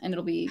 guys, and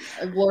it'll be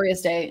a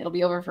glorious day. It'll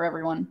be over for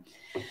everyone.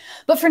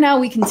 But for now,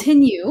 we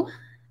continue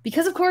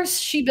because, of course,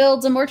 she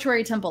builds a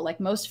mortuary temple like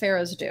most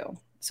pharaohs do.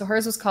 So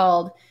hers was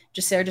called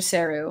Djeser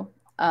Djeseru,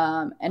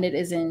 and it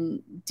is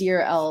in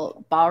Deir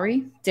el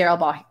Bahri,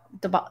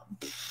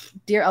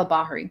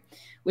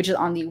 which is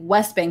on the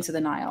west banks of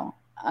the Nile.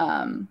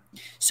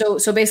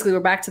 So basically, we're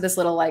back to this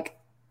little like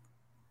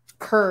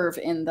curve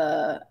in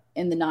the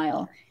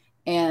Nile,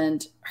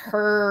 and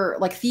her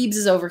like Thebes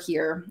is over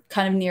here,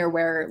 kind of near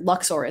where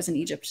Luxor is in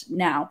Egypt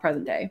now,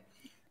 present day.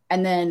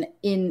 And then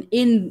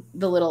in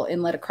the little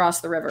inlet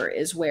across the river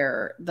is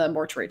where the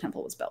mortuary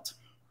temple was built.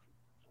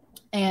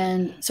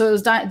 And so it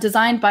was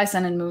designed by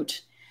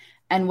Senenmut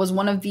and was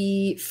one of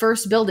the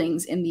first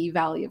buildings in the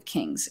Valley of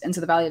Kings. And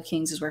so the Valley of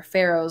Kings is where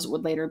pharaohs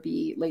would later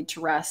be laid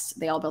to rest.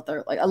 They all built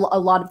their, like a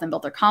lot of them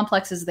built their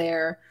complexes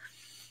there.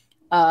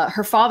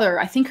 Her father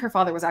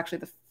was actually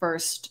the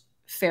first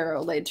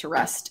pharaoh laid to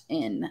rest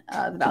in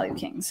the Valley of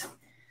Kings.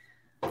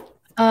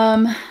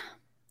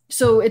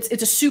 So it's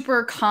a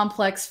super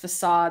complex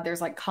facade.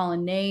 There's like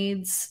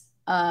colonnades,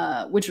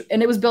 and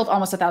it was built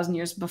almost 1,000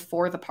 years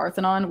before the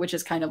Parthenon, which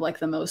is kind of like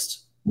the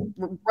most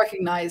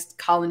recognized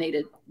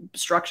colonnaded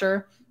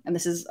structure. And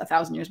this is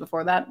 1,000 years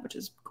before that, which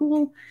is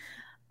cool.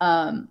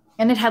 And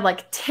it had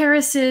like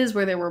terraces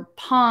where there were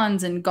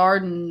ponds and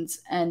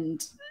gardens,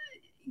 and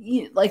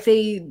like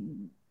they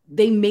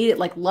made it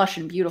like lush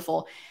and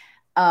beautiful.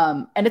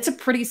 And it's a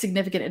pretty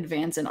significant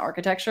advance in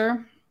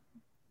architecture,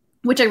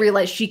 which I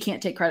realized she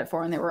can't take credit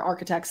for. And there were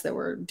architects that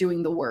were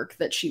doing the work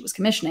that she was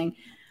commissioning.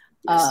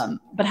 Yes.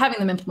 But having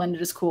them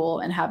implemented is cool,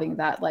 and having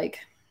that like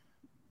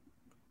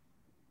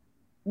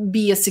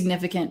be a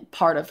significant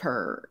part of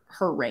her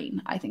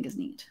reign, I think is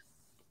neat.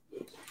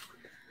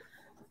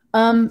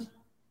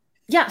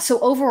 Yeah, so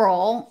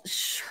overall,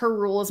 her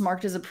rule is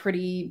marked as a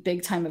pretty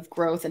big time of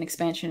growth and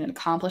expansion and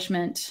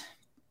accomplishment.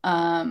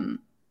 And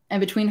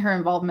between her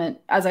involvement,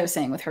 as I was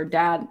saying, with her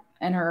dad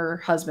and her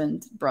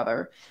husband,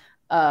 brother,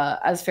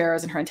 as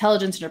pharaohs, and her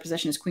intelligence and her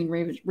position as queen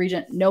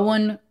regent, no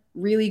one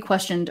really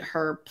questioned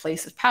her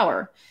place of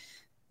power.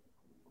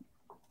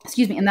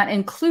 Excuse me. And that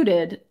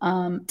included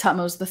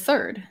Thutmose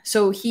III.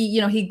 So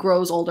he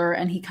grows older,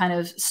 and he kind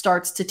of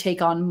starts to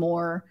take on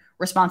more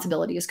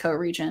responsibility as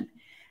co-regent.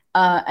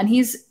 And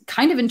he's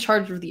kind of in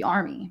charge of the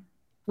army,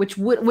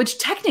 which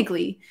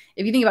technically,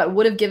 if you think about it,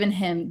 would have given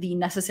him the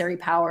necessary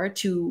power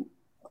to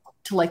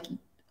like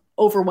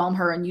overwhelm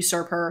her and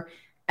usurp her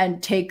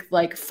and take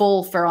like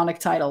full pharaonic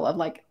title of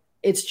like,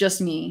 it's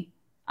just me,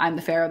 I'm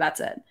the pharaoh,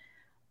 that's it.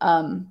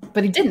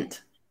 But he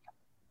didn't,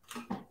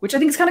 which I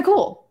think is kind of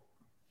cool.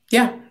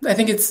 Yeah, I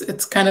think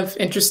it's kind of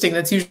interesting.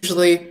 That's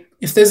usually,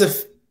 if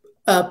there's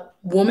a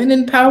woman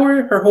in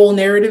power, her whole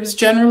narrative is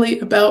generally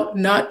about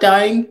not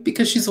dying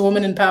because she's a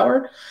woman in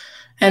power,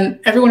 and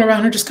everyone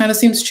around her just kind of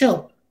seems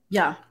chill.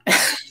 Yeah.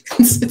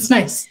 It's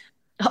nice.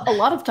 A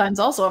lot of times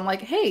also I'm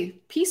like, hey,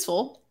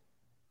 peaceful.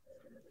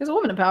 There's a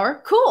woman in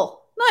power.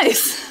 Cool.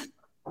 Nice.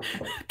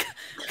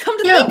 Come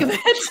to think of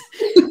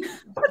it.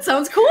 That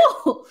sounds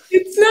cool.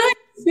 It's nice.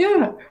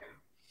 Yeah.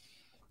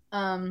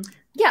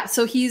 Yeah,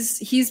 so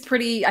he's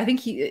pretty, I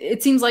think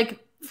it seems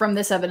like from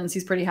this evidence,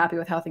 he's pretty happy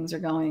with how things are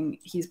going.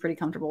 He's pretty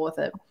comfortable with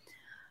it.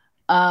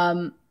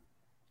 And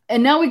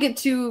now we get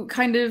to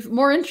kind of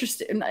more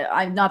interesting,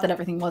 not that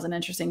everything wasn't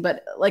interesting,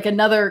 but like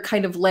another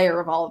kind of layer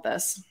of all of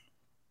this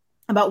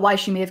about why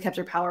she may have kept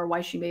her power,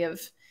 why she may have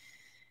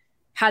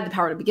had the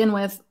power to begin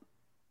with.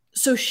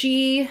 So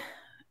she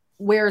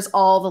wears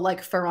all the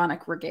like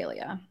pharaonic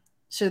regalia.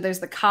 So there's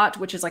the khat,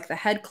 which is like the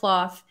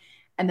headcloth,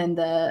 and then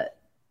the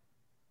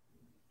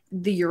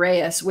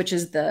uraeus, which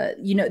is the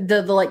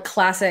like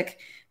classic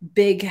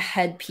big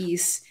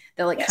headpiece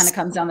that like kind of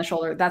comes down the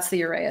shoulder. That's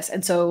the uraeus.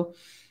 And so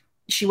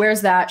she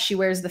wears that. She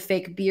wears the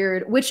fake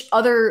beard, which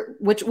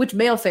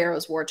male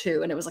pharaohs wore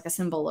too, and it was like a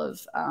symbol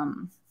of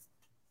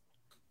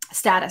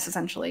status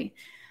essentially.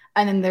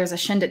 And then there's a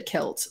shendet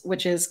kilt,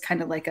 which is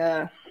kind of like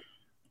an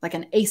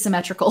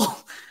asymmetrical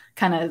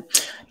kind of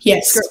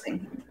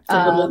skirting.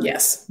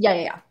 Yes.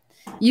 Yeah.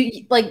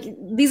 You like,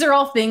 these are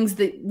all things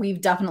that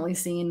we've definitely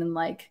seen in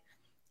like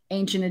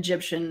ancient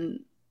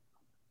Egyptian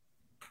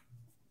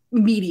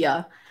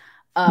media.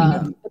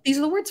 But these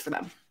are the words for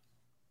them.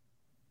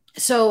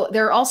 So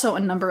there are also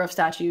a number of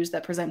statues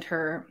that present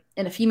her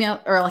in a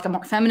female or like a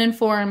more feminine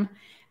form,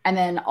 and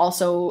then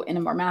also in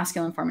a more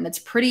masculine form. And it's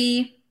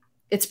pretty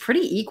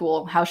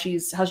equal how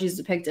she's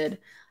depicted.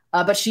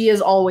 But she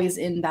is always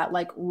in that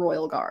like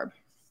royal garb.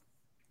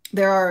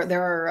 There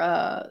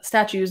are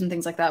statues and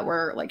things like that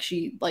where like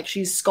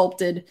she's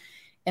sculpted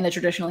in a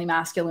traditionally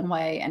masculine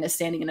way and is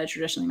standing in a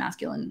traditionally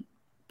masculine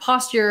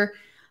posture.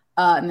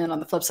 And then on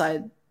the flip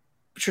side,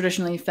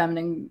 traditionally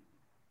feminine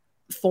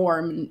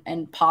form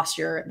and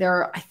posture.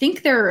 I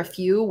think there are a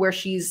few where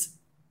she's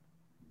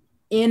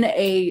in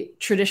a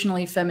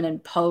traditionally feminine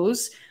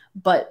pose,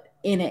 but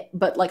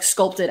like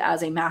sculpted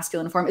as a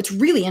masculine form. It's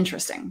really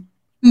interesting.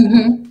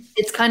 Mm-hmm.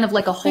 It's kind of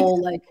like a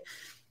whole, like,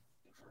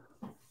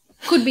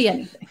 could be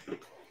anything.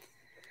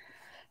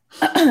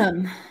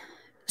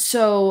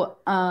 So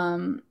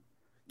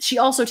She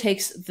also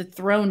takes the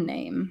throne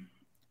name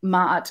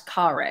Ma'at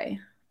Kare,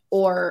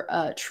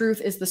 or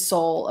truth is the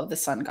soul of the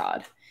sun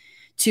god,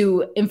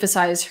 to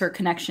emphasize her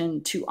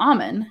connection to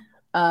Amun,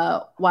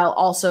 while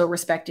also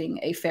respecting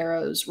a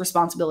pharaoh's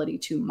responsibility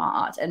to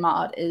Ma'at. And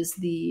Ma'at is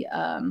the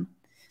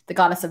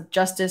goddess of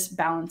justice,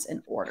 balance,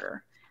 and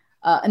order.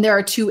 And there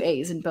are 2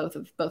 A's in both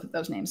of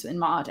those names, in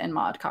Ma'at and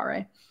Ma'at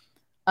Kare.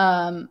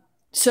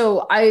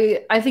 So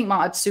I think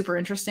Ma'at's super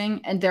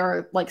interesting, and there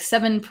are like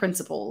 7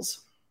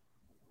 principles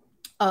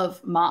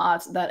of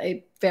Ma'at that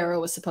a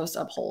pharaoh is supposed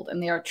to uphold,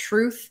 and they are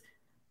truth,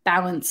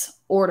 balance,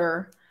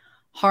 order,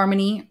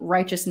 harmony,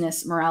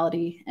 righteousness,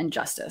 morality, and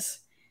justice.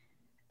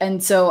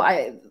 And so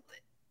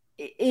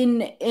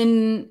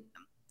in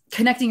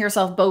connecting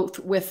herself both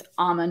with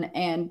Amun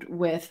and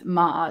with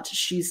Ma'at,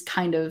 she's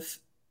kind of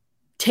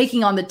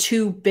taking on the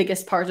 2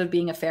 biggest parts of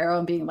being a pharaoh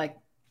and being like,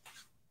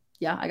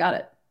 yeah, I got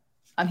it.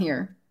 I'm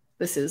here.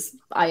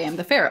 I am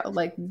the pharaoh.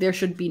 Like, there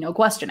should be no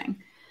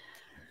questioning.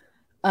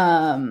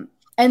 And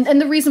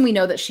the reason we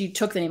know that she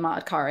took the name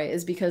Ma'at Kare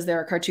is because there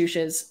are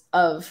cartouches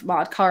of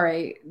Ma'at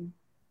Kare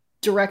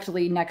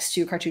directly next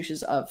to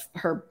cartouches of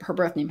her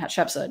birth name,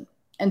 Hatshepsut.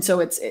 And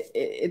so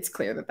it's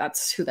clear that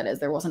that's who that is.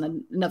 There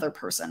wasn't another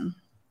person.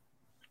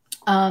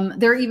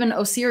 There are even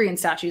Osirian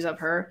statues of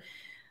her.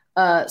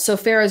 So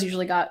pharaohs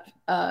usually got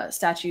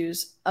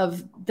statues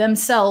of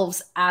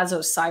themselves as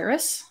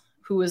Osiris,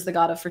 who is the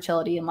god of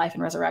fertility and life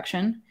and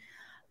resurrection,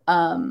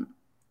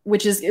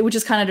 which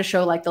is kind of to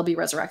show like they'll be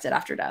resurrected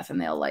after death,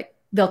 and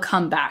they'll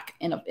come back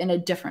in a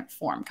different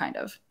form, kind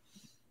of.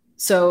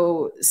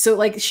 So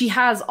like she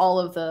has all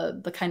of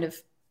the kind of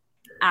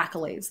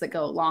accolades that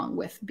go along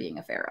with being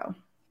a pharaoh.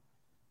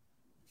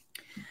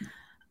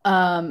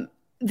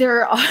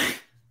 There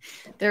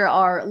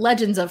are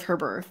legends of her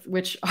birth,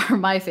 which are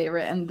my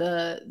favorite, and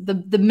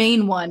the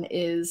main one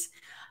is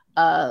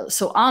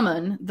so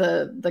Amun,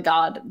 the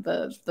god,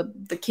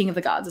 the king of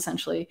the gods,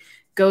 essentially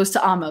goes to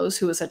Ahmose,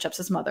 who was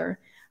Hatshepsut's mother,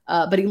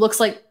 but he looks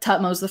like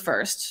Thutmose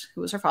I,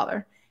 who was her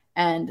father,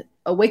 and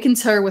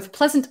awakens her with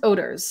pleasant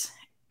odors.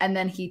 And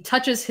then he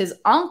touches his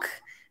ankh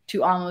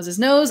to Ahmose's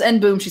nose, and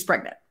boom, she's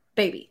pregnant.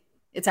 Baby.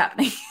 It's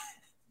happening.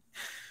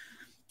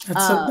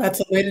 That's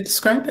a way to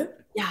describe it.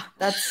 Yeah,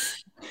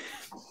 that's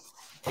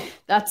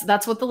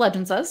what the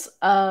legend says.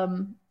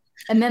 And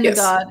then yes.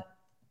 The god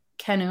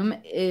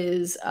Khnum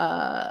is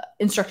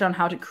instructed on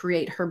how to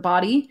create her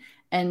body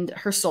and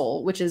her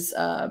soul, which is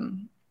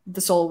the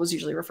soul was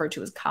usually referred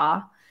to as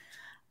Ka.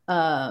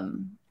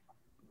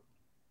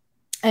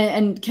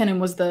 And Khnum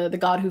was the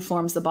god who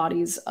forms the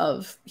bodies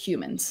of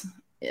humans.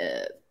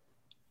 I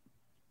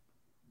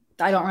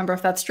don't remember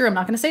if that's true. I'm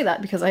not going to say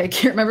that because I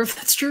can't remember if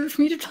that's true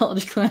from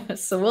Egyptology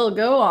class. So we'll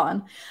go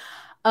on.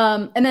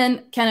 And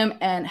then Khnum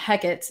and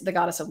Heket, the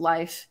goddess of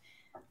life,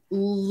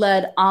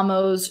 led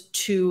Ahmose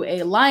to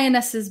a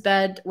lioness's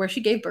bed where she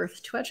gave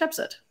birth to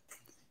Hatshepsut.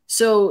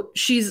 So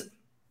she's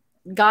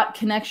got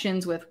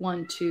connections with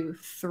 1, 2,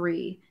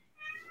 3,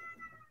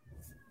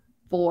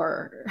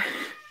 4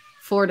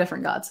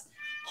 different gods.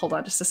 Hold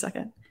on just a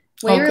second.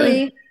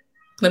 Waverly.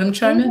 Let him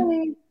chime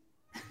in.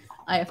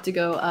 I have to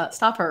go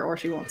stop her or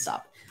she won't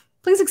stop.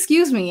 Please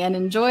excuse me and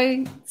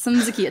enjoy some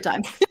Zakiya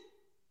time.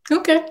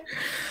 Okay.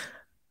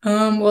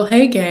 Well,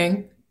 hey,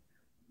 gang.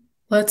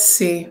 Let's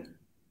see.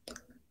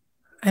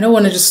 I don't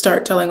want to just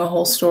start telling a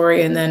whole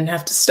story and then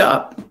have to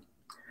stop.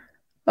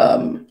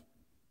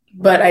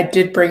 But I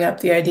did bring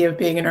up the idea of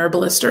being an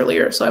herbalist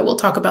earlier, so I will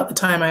talk about the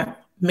time I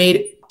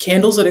made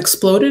candles that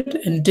exploded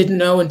and didn't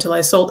know until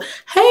I sold.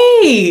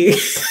 Hey!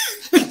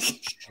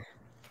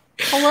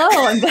 Hello,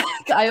 I'm back.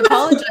 I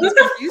apologize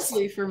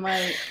profusely for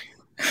my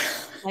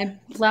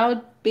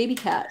loud baby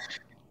cat.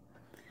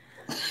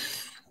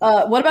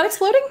 What about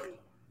exploding?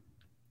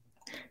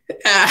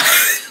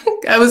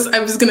 I was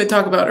going to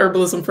talk about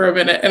herbalism for a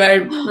minute, and I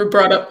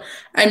brought up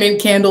I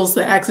made candles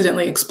that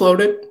accidentally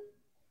exploded,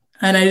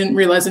 and I didn't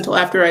realize until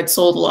after I'd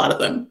sold a lot of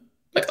them,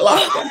 like a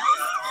lot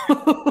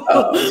of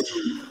them.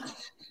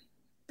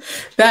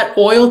 That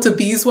oil to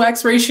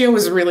beeswax ratio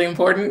is really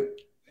important.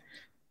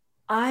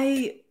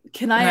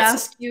 Can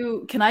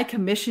I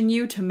commission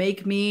you to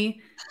make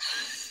me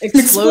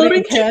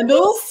exploding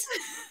candles?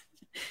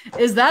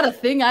 Is that a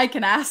thing I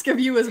can ask of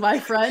you as my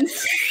friend?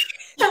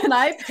 Can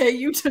I pay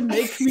you to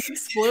make me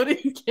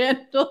exploding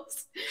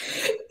candles?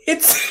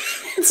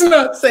 It's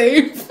not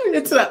safe.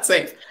 It's not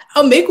safe.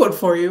 I'll make one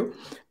for you,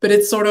 but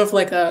it's sort of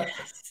like a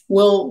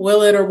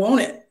will it or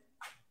won't it?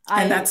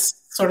 And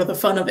that's sort of the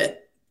fun of it.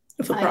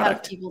 Of the product. I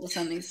have people to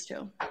send these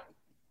to.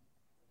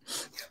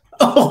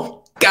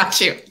 Oh, got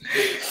you.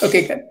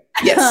 Okay, good.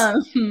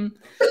 Yes.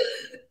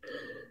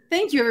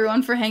 Thank you,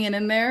 everyone, for hanging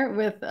in there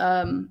with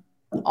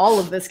all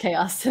of this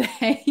chaos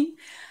today.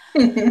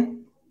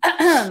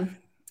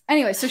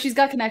 Anyway, so she's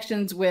got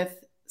connections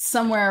with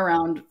somewhere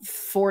around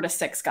 4 to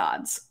 6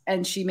 gods,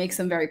 and she makes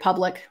them very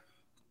public.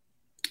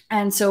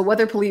 And so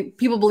whether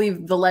people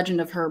believe the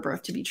legend of her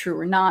birth to be true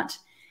or not,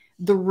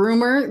 the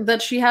rumor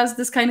that she has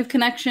this kind of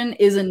connection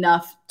is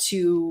enough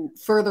to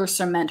further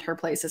cement her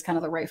place as kind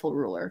of the rightful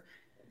ruler.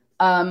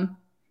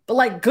 But But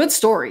like, good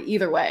story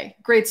either way.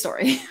 Great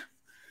story.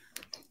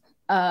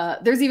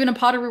 There's even a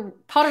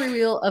pottery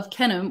wheel of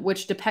Kenum,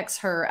 which depicts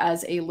her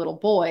as a little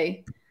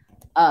boy,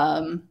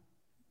 to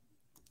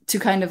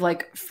kind of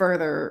like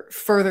further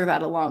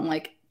that along.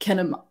 Like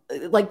Kenum,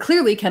 like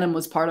clearly Kenum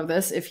was part of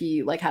this. If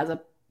he like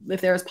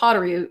if there's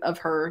pottery of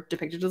her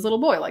depicted as a little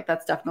boy, like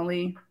that's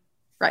definitely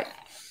right.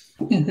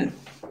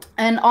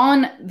 And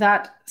on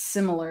that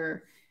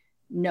similar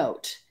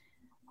note,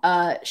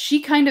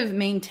 she kind of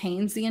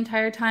maintains the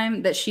entire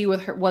time that she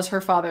was her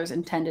father's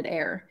intended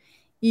heir,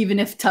 even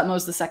if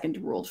Thutmose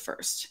II ruled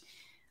first.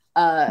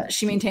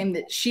 She maintained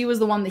that she was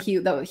the one that he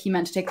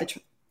meant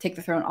to take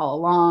the throne all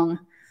along.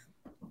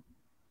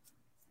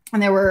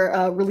 And there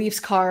were reliefs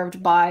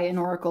carved by an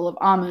oracle of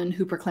Amun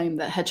who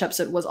proclaimed that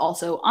Hatshepsut was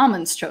also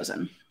Amun's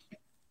chosen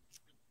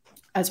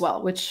as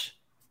well, which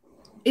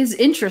is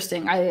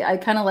interesting. I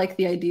kind of like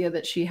the idea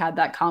that she had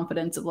that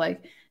confidence of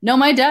like, no,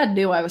 my dad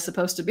knew I was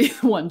supposed to be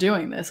the one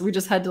doing this. We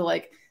just had to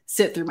like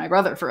sit through my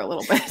brother for a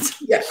little bit.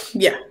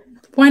 Yeah.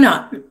 Why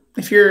not?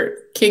 If you're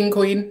king,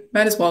 queen,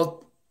 might as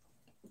well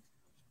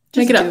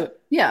make it up.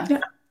 Yeah.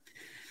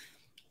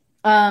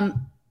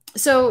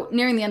 So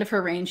nearing the end of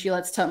her reign, she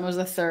lets Thutmose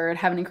III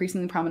have an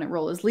increasingly prominent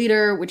role as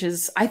leader, which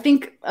is, I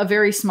think, a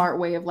very smart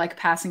way of like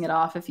passing it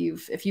off if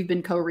you've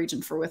been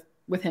co-regent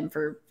with him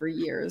for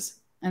years,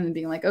 and then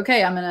being like,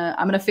 okay, I'm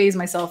gonna phase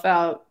myself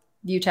out,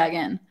 you tag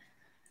in.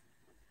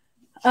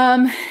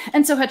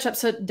 And so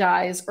Hatshepsut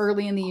dies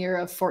early in the year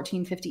of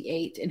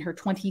 1458 in her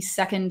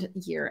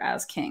 22nd year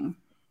as king.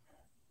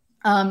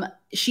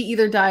 She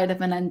either died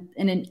of an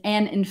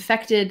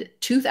infected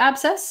tooth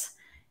abscess,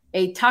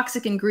 a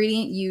toxic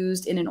ingredient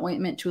used in an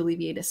ointment to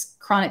alleviate a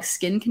chronic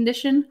skin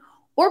condition,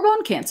 or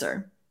bone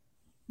cancer.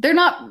 They're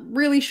not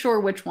really sure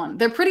which one.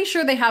 They're pretty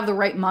sure they have the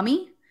right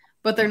mummy,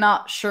 but they're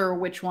not sure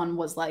which one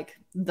was like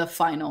the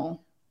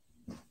final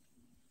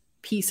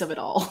piece of it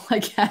all, I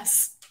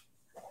guess.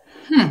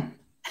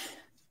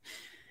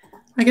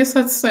 I guess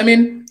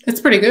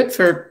it's pretty good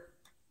for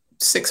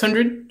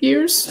 600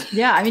 years.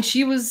 Yeah, I mean,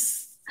 she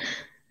was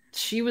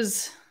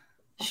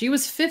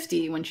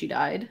 50 when she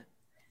died.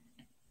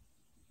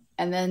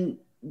 And then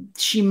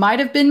she might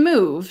have been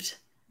moved,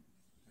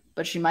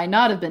 but she might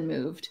not have been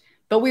moved.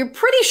 But we're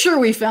pretty sure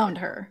we found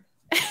her.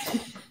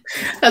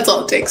 That's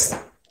all it takes.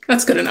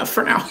 That's good enough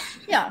for now.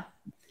 Yeah.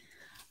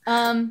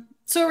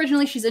 So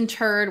originally she's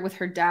interred with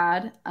her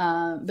dad,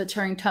 but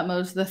during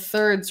Thutmose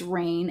III's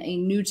reign, a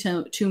new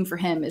tomb for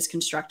him is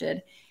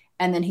constructed,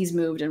 and then he's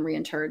moved and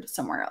reinterred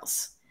somewhere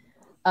else.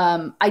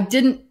 I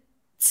didn't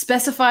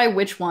specify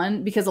which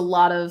one because a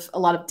lot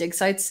of dig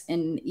sites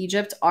in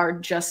Egypt are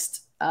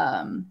just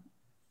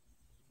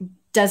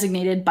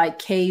designated by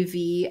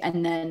KV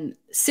and then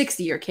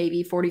 60 or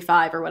KV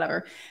 45 or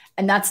whatever.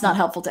 And that's not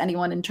helpful to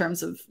anyone in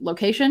terms of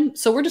location.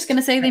 So we're just going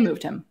to say they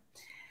moved him.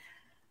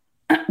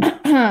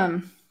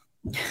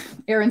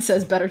 Aaron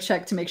says better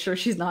check to make sure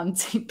she's not in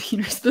St.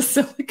 Peter's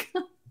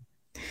Basilica.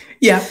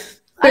 Yeah.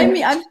 I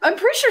mean, I'm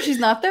pretty sure she's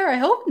not there. I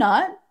hope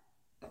not.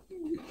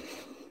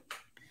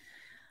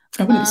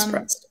 I wouldn't be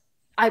surprised.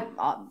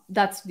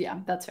 That's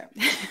fair.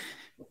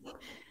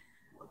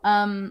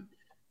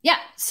 Yeah,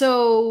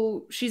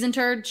 so she's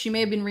interred. She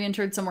may have been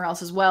reinterred somewhere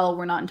else as well.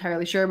 We're not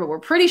entirely sure, but we're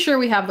pretty sure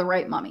we have the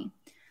right mummy.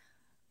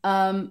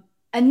 And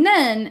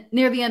then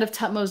near the end of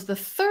Thutmose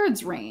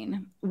III's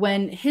reign,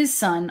 when his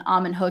son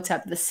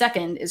Amenhotep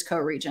II is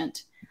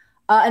co-regent,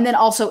 and then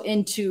also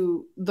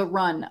into the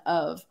run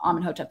of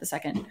Amenhotep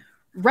II,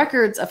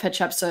 records of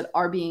Hatshepsut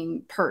are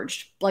being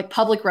purged. Like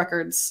public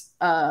records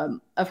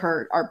of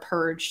her are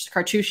purged.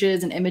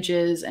 Cartouches and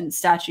images and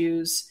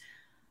statues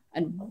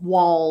and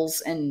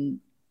walls and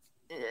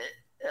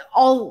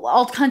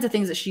all kinds of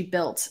things that she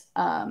built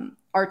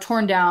are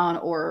torn down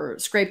or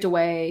scraped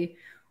away,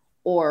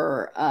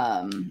 or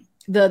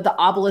the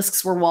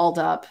obelisks were walled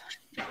up.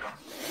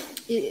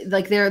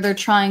 Like they're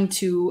trying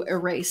to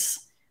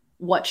erase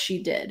what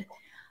she did.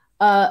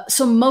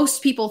 So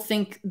most people don't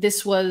think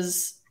this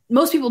was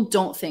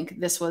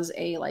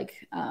a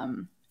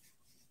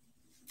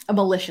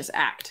malicious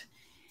act.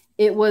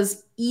 It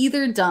was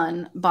either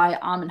done by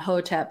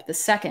Amenhotep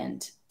II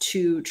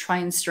to try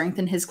and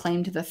strengthen his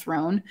claim to the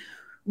throne,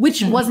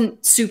 which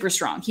wasn't super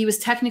strong. He was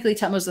technically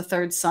Thutmose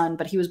III's son,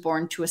 but he was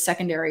born to a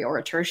secondary or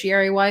a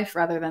tertiary wife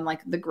rather than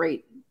like the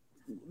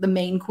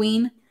main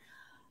queen.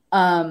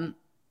 Or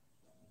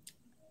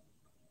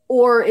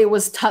it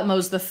was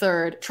Thutmose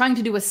III trying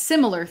to do a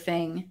similar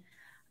thing,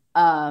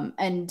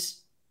 and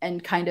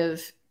kind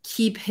of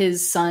keep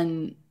his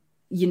son,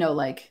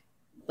 like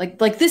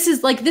this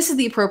is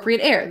the appropriate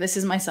heir. This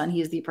is my son.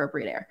 He is the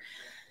appropriate heir.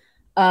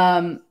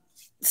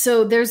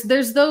 So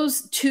there's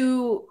those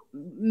two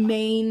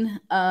main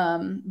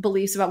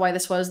beliefs about why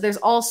this was. There's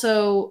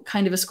also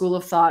kind of a school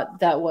of thought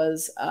that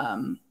was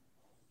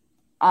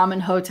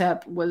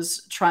Amenhotep and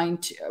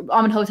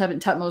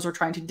Thutmose were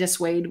trying to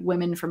dissuade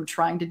women from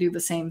trying to do the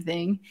same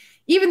thing,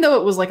 even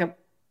though it was like a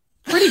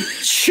pretty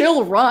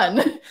chill run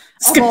of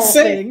all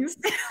things.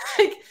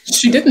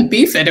 She didn't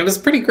beef it. It was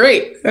pretty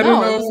great. I don't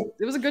know.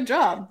 It was a good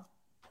job.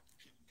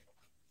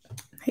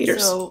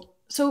 Haters.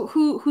 So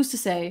who's to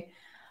say?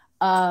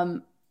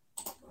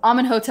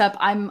 Amenhotep,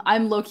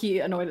 I'm low-key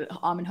annoyed at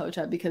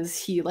Amenhotep because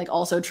he like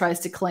also tries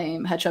to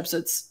claim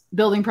Hatshepsut's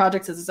building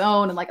projects as his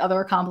own and like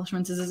other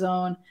accomplishments as his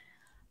own.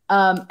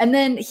 And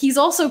then he's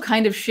also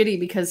kind of shitty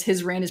because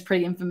his reign is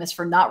pretty infamous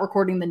for not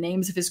recording the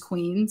names of his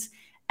queens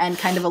and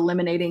kind of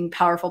eliminating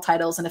powerful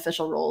titles and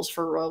official roles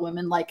for royal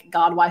women like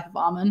Godwife of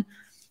Amun.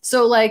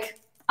 So like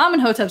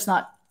Amenhotep's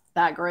not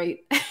that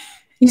great.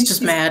 He's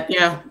just mad,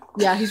 yeah.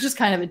 Yeah, he's just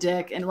kind of a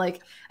dick and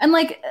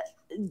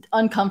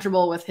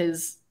uncomfortable with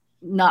his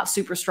not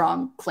super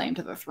strong claim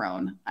to the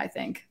throne, I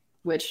think,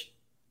 which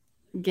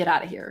get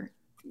out of here.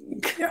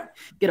 Yeah.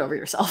 Get over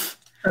yourself.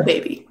 A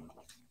baby.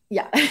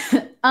 Yeah.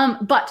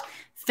 But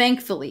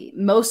thankfully,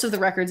 most of the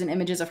records and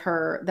images of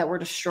her that were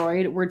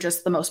destroyed were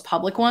just the most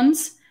public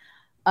ones.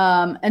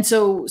 And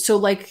so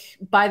like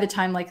by the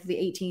time like the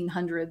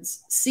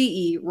 1800s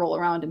CE roll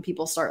around and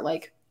people start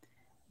like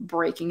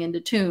breaking into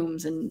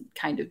tombs and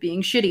kind of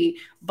being shitty,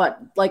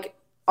 but like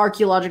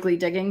archaeologically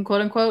digging,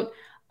 quote unquote,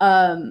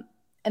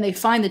 and they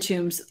find the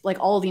tombs, like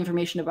all of the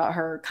information about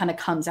her kind of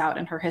comes out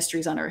and her history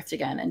is unearthed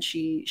again. And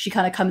she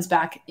kind of comes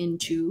back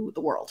into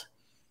the world,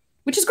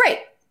 which is great.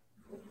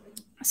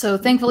 So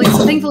thankfully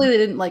they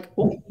didn't like,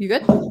 oh, you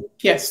good?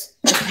 Yes.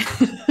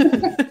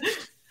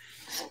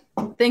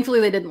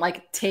 Thankfully they didn't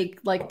like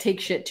take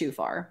shit too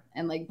far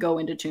and like go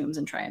into tombs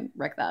and try and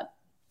wreck that.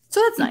 So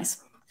that's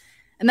nice.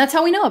 And that's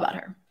how we know about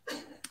her.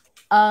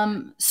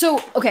 So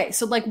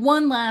like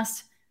one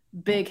last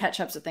big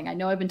Hatshepsut thing. I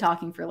know I've been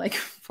talking for like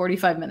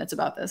 45 minutes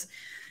about this.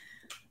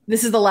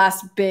 This is the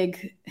last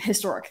big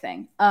historic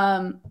thing.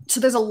 So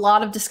there's a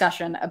lot of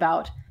discussion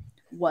about,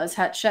 was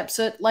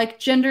Hatshepsut like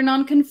gender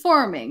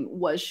nonconforming?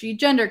 Was she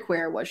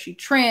genderqueer? Was she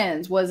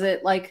trans? Was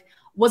it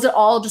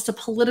all just a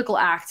political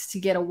act to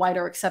get a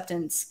wider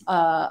acceptance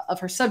of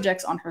her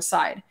subjects on her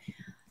side?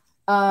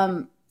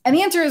 And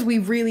the answer is we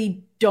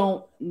really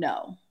don't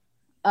know.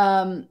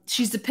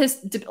 She's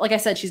like I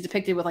said, she's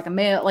depicted with like a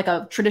male, like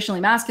a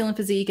traditionally masculine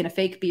physique and a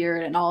fake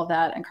beard and all of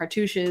that, and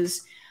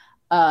cartouches.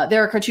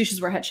 There are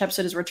cartouches where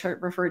Hatshepsut is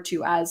referred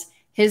to as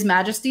His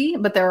Majesty,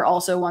 but there are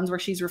also ones where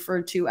she's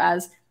referred to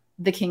as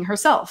the king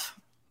herself.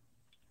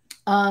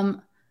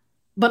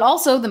 But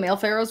also the male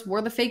pharaohs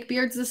wore the fake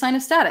beards as a sign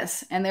of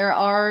status, and there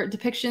are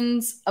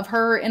depictions of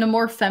her in a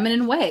more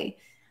feminine way.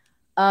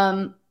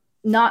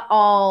 Not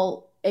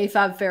all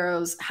AFAB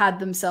pharaohs had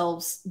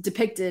themselves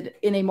depicted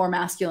in a more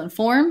masculine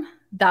form.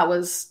 That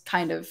was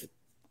kind of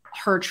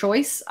her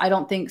choice. I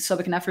don't think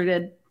Sobeknefer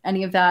did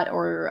any of that,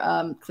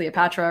 or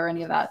Cleopatra or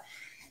any of that.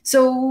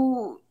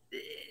 So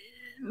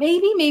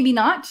maybe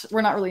not.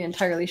 We're not really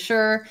entirely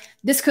sure.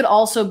 This could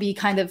also be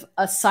kind of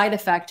a side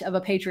effect of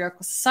a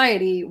patriarchal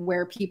society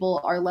where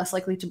people are less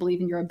likely to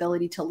believe in your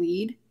ability to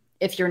lead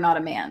if you're not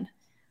a man.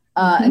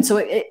 And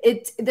so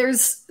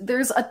there's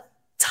a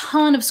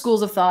ton of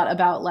schools of thought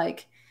about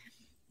like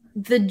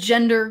the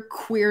gender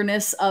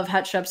queerness of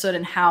Hatshepsut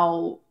and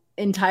how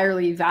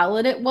entirely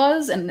valid it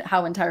was and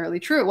how entirely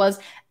true it was.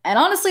 And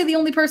honestly, the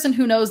only person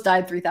who knows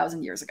died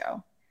 3,000 years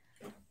ago.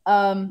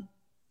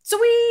 So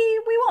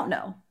we won't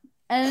know.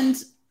 And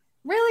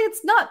really,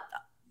 it's not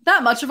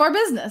that much of our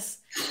business.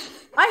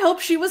 I hope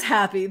she was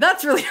happy.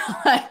 That's really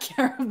all I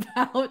care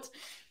about.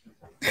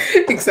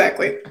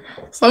 Exactly.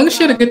 As long as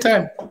she had a good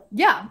time.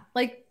 Yeah,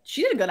 like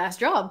she did a good ass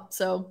job.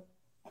 So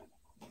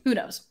who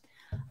knows?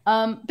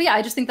 But yeah,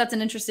 I just think that's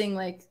an interesting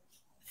like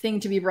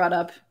thing to be brought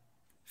up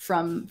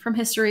from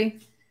history.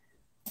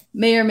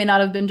 May or may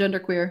not have been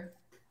genderqueer,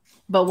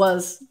 but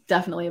was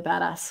definitely a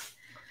badass.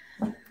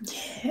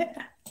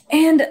 Yeah.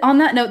 And on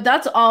that note,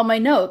 that's all my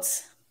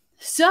notes.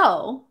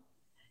 So,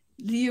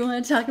 do you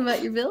want to talk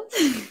about your build?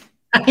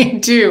 I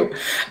do.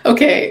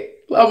 Okay.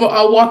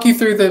 I'll walk you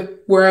through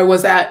where I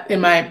was at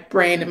in my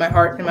brain, in my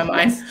heart, in my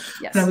mind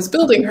yes. when I was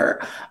building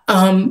her.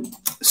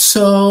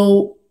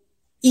 So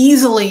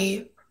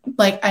easily,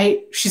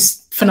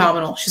 she's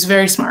phenomenal. She's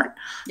very smart.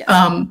 Yes.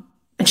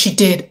 And she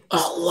did a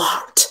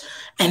lot.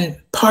 And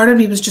part of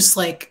me was just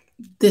like,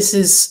 this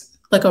is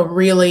like a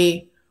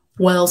really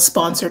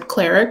well-sponsored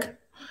cleric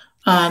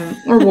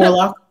or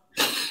warlock.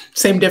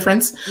 Same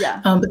difference.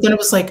 Yeah. But then it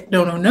was like,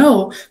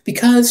 no,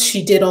 because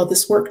she did all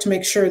this work to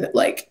make sure that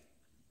like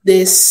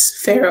this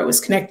pharaoh is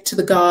connected to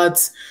the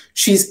gods.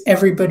 She's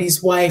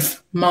everybody's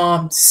wife,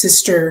 mom,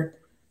 sister,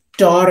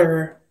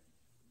 daughter,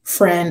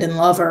 friend, and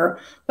lover.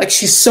 Like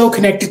she's so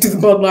connected to the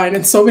bloodline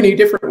in so many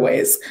different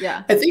ways.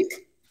 Yeah. I think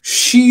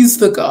she's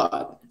the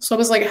god. So I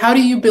was like, how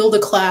do you build a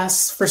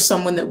class for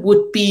someone that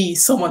would be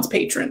someone's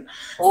patron?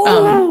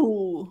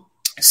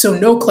 So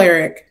no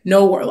cleric,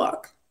 no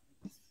warlock.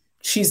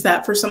 She's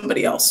that for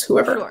somebody else,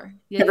 whoever, sure.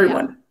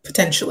 everyone,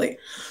 potentially.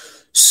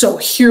 So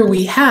here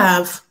we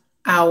have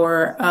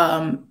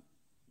our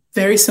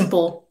very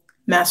simple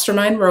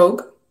mastermind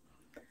rogue.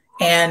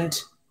 And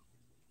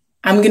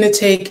I'm going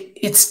to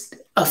it's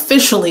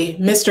officially,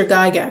 Mr.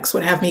 Gygax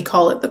would have me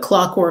call it the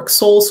Clockwork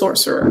Soul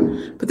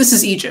Sorcerer. But this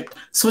is Egypt.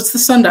 So it's the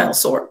Sundial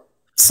Soul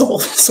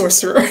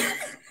Sorcerer.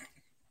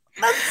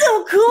 That's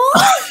so cool.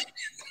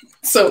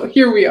 So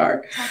here we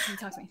are.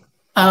 Talk to me.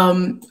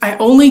 I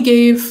only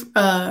gave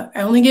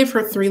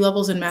her 3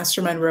 levels in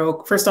Mastermind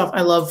Rogue. First off,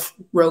 I love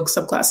rogue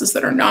subclasses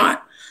that are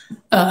not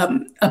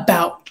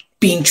about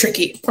being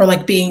tricky or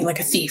like being like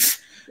a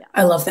thief. Yeah.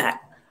 I love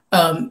that.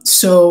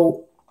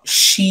 So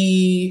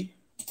she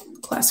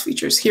class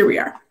features. Here we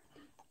are.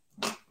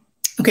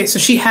 Okay, so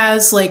she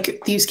has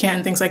like thieves'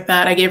 cant, things like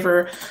that. I gave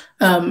her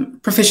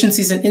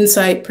proficiencies in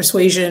insight,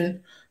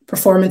 persuasion,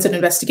 performance, and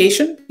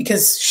investigation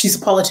because she's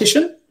a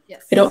politician.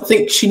 Yes. I don't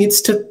think she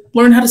needs to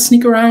learn how to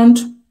sneak around.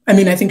 I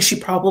mean, I think she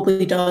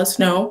probably does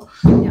know,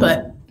 yeah.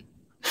 But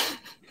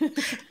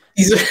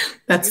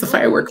that's the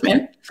firework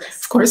man,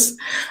 yes. Of course.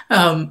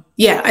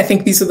 Yeah, I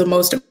think these are the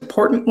most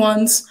important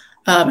ones.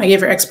 I gave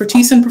her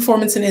expertise in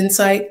performance and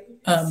insight,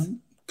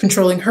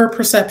 controlling her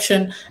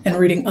perception and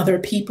reading other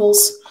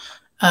people's.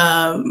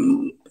 All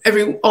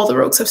the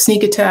rogues have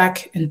sneak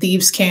attack and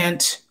thieves'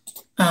 cant.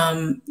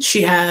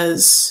 She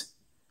has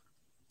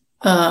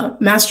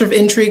Master of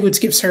Intrigue,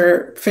 which gives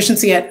her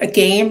proficiency at a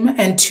game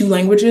and 2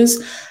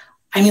 languages.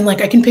 I mean,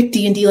 like I can pick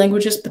D&D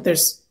languages, but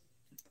there's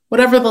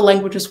whatever the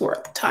languages were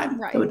at the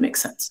time. Right. That would make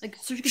sense. Like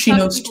so she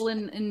knows people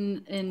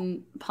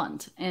in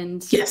Punt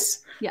and yes,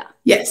 yeah,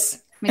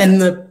 yes,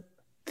 and sense.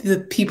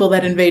 the people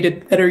that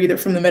invaded that are either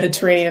from the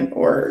Mediterranean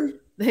or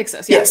the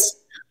Hyksos. Yes,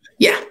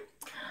 yeah.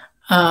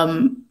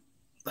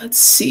 Let's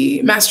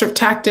see, Master of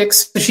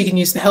Tactics, so she can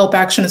use the help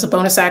action as a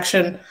bonus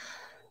action.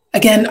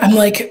 Again, I'm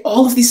like,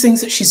 all of these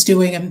things that she's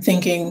doing, I'm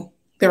thinking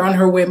they're on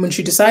her whim when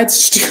she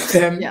decides to do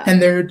them, yeah.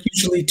 And they're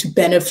usually to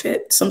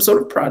benefit some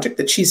sort of project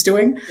that she's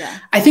doing. Yeah.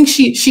 I think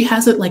she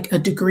has it like a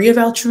degree of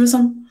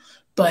altruism,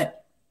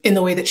 but in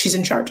the way that she's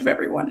in charge of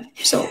everyone.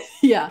 So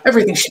yeah,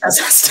 everything she does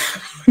has to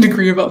have a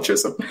degree of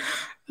altruism.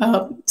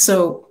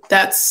 So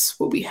that's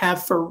what we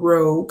have for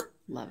Rogue.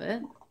 Love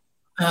it.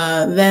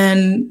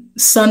 Then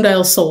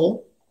Sundial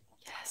Soul.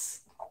 Yes.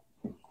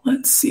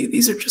 Let's see.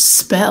 These are just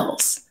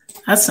spells.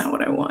 That's not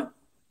what I want.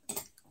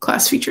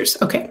 Class features.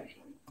 Okay.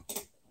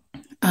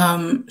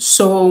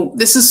 So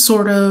this is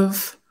sort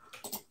of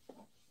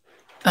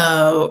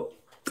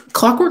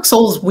Clockwork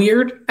Soul is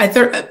weird.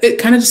 It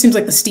kind of just seems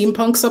like the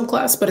steampunk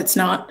subclass, but it's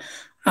not.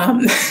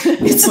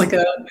 It's like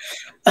a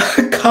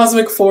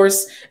cosmic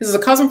force. This is a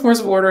cosmic force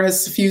of order,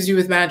 has suffused you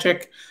with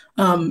magic.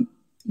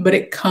 But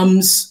it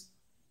comes,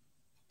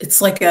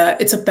 it's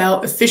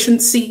about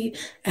efficiency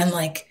and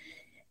like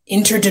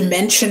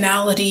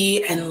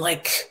interdimensionality and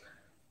like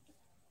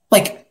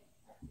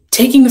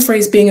taking the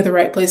phrase being at the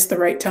right place at the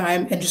right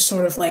time and just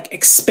sort of like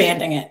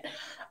expanding it.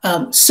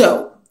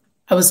 So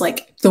I was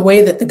like, the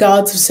way that the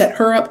gods have set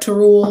her up to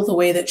rule, the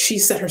way that she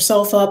set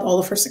herself up, all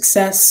of her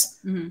success,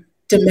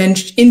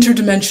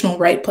 interdimensional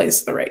right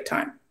place at the right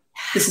time.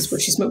 Yes. This is where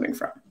she's moving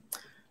from.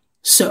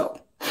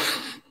 So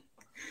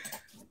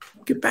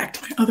get back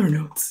to my other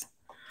notes.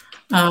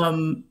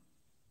 None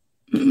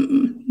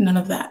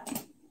of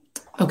that.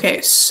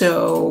 Okay,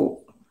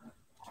 so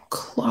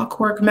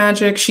clockwork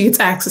magic. She gets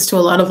access to a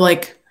lot of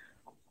like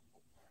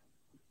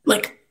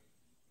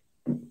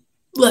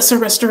lesser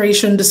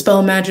restoration,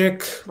 dispel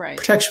magic, right.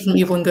 Protection from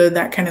evil and good,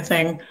 that kind of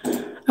thing.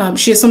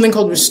 She has something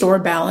called restore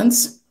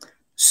balance.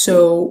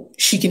 So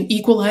she can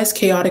equalize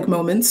chaotic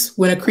moments.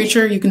 When a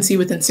creature you can see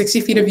within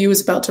 60 feet of you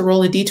is about to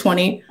roll a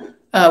d20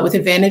 with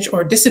advantage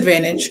or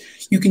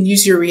disadvantage, you can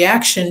use your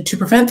reaction to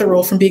prevent the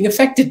roll from being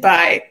affected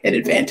by an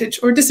advantage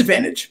or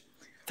disadvantage.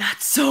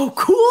 That's so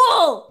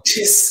cool.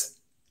 Just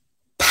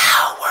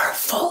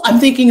powerful. I'm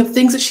thinking of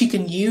things that she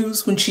can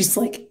use when she's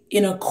like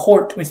in a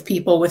court with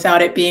people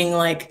without it being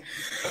like,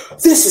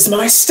 this is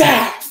my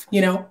staff.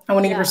 You know, I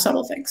want to give her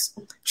subtle things.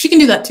 She can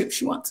do that too if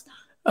she wants.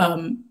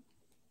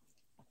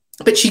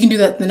 But she can do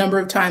that the number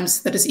of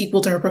times that is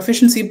equal to her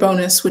proficiency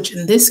bonus, which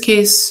in this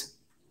case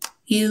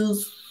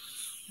is...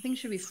 I think it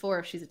should be 4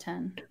 if she's a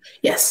 10.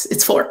 Yes,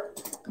 it's 4.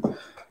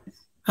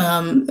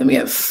 Then we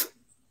have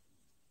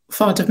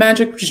Font of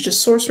Magic, which is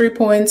just sorcery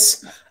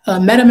points.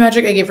 Meta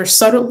Magic, I gave her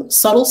subtle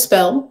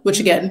spell,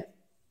 which again,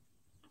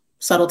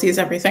 subtlety is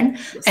everything.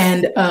 Yes.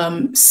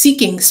 And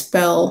Seeking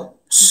Spell.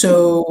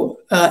 So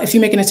if you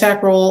make an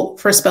attack roll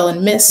for a spell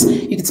and miss,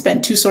 you can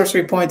spend 2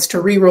 sorcery points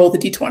to re-roll the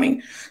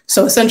d20.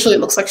 So essentially it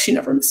looks like she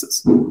never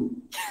misses.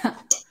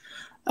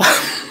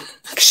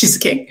 She's a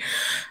king.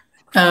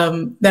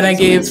 Then I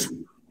gave...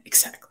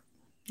 Exactly.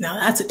 Now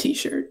that's a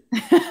t-shirt.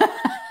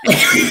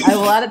 I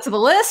will add it to the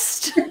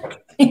list.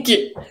 Thank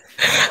you.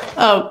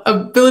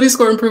 Ability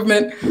score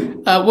improvement.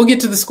 We'll get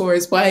to the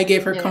scores. Why I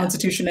gave her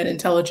Constitution and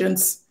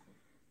Intelligence.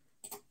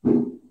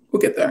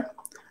 We'll get there.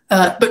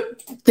 But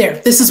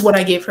this is what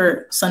I gave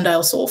her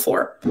Sundial Soul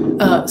for.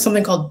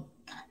 Something called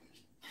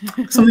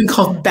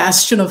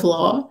Bastion of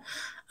Law.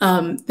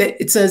 That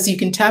it says you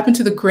can tap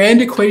into the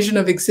grand equation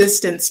of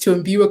existence to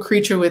imbue a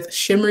creature with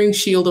shimmering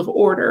shield of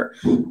order.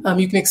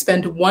 You can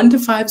expend 1 to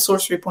 5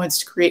 sorcery points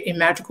to create a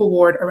magical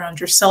ward around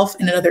yourself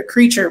and another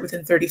creature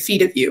within 30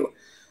 feet of you.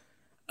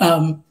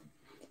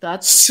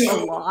 That's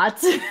a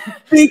lot.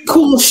 Big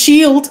cool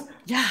shield.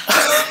 Yeah.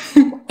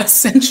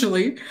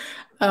 Essentially.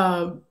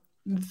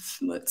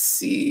 Let's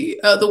see.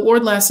 The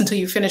ward lasts until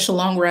you finish a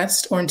long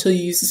rest or until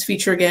you use this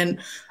feature again.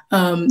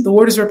 The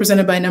ward is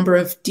represented by a number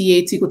of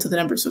d8s equal to the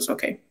numbers. So it's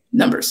okay.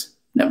 Numbers.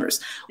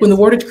 When the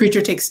warded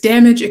creature takes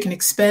damage, it can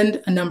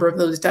expend a number of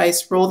those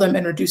dice, roll them,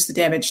 and reduce the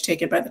damage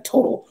taken by the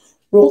total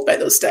rolled by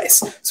those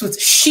dice. So it's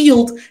a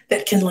shield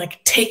that can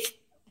like take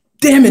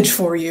damage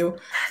for you,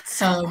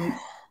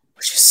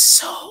 which is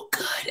so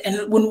good.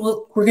 And when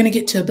we're going to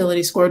get to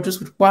ability score,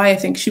 just why I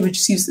think she would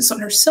just use this on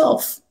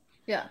herself.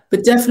 Yeah.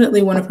 But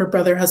definitely one of her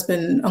brother,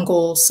 husband,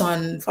 uncle,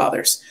 son,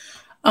 fathers.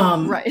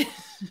 Right.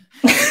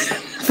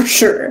 For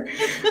sure.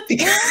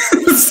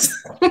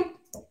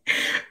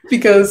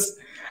 Because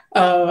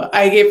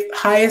I gave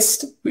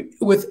highest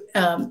with,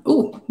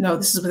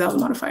 this is without the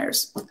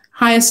modifiers.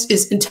 Highest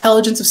is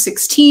intelligence of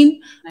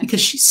 16 because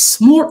she's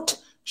smart.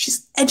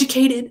 She's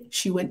educated.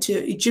 She went to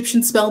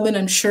Egyptian Spellman,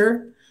 I'm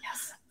sure.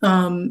 Yes.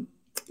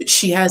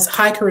 She has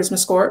high charisma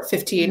score,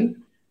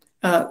 15,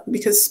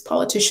 because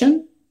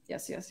politician.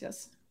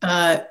 Yes.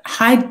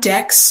 High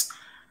dex.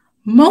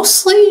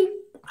 Mostly,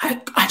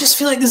 I just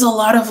feel like there's a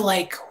lot of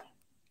like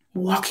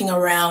walking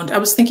around. I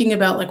was thinking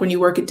about like when you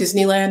work at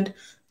Disneyland,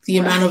 the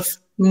amount of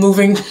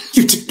moving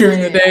you do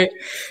during the day.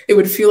 It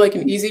would feel like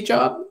an easy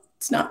job.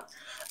 It's not.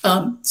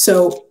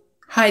 So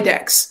high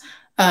dex.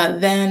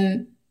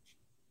 Then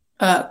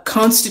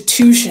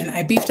constitution.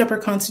 I beefed up her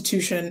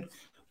constitution.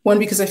 One,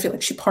 because I feel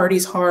like she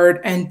parties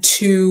hard. And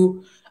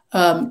two,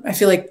 I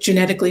feel like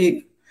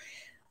genetically,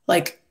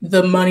 like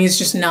the money's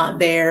just not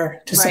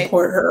there to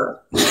support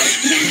her.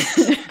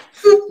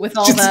 With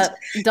all that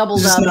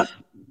doubled up.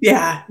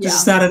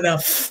 There's not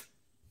enough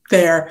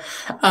there.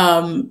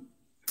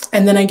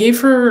 And then I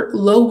gave her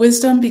low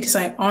wisdom because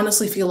I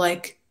honestly feel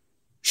like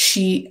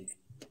she,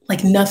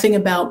 like nothing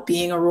about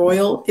being a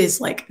royal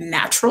is like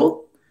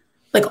natural.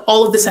 Like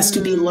all of this has to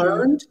be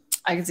learned.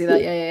 I can see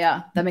that.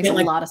 Yeah. That makes a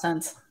lot of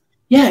sense.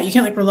 Yeah, you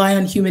can't like rely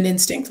on human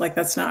instinct. Like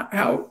that's not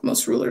how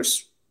most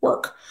rulers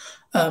work,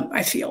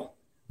 I feel.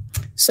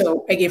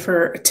 So I gave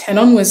her a 10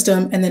 on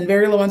wisdom and then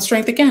very low on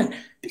strength again,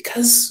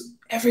 because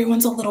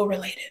everyone's a little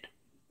related.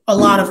 A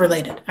lot of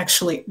related,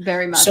 actually.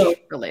 Very much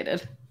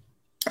related.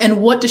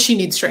 And what does she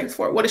need strength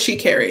for? What is she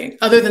carrying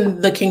other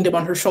than the kingdom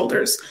on her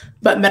shoulders,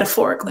 but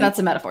metaphorically? That's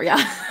a metaphor, yeah.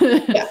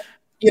 Yeah.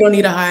 You don't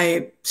need a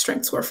high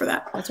strength score for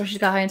that. That's why she's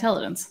got high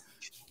intelligence.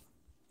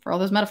 For all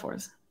those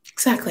metaphors.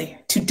 Exactly.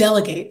 To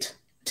delegate,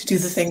 to do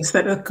the things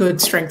that a good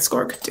strength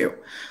score could do.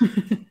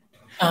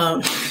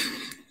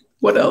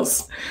 What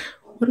else?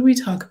 What did we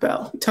talk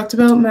about? We talked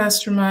about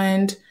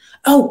mastermind.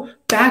 Oh,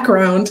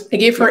 background. I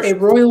gave her a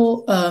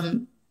royal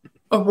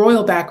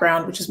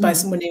background, which is by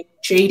someone named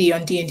JD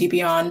on D&D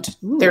Beyond.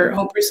 Ooh. Their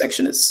homebrew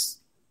section is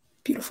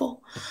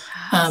beautiful.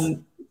 Yes.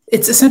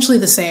 It's essentially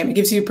the same. It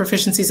gives you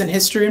proficiencies in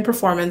history and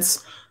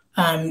performance,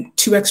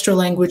 2 extra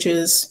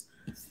languages,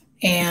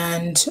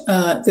 and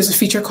there's a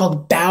feature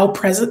called Bow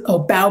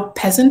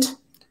Peasant.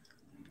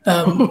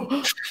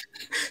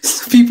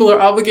 So people are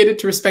obligated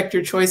to respect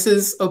your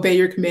choices, obey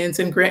your commands,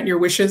 and grant your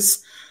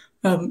wishes.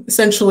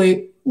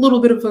 Essentially, a little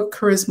bit of a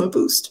charisma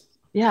boost.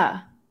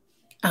 Yeah.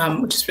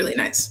 Which is really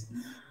nice.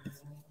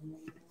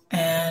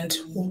 And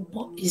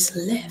what is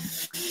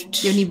left?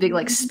 Do you have any big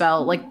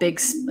big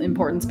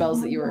important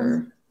spells that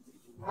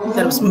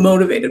I was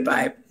motivated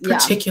by,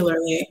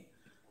 particularly?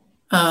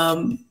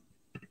 I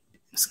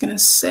was gonna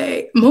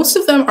say most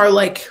of them are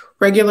like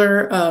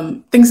regular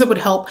things that would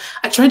help.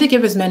 I tried to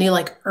give as many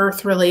like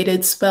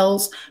earth-related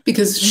spells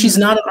because she's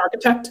not an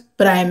architect,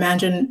 but I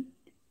imagine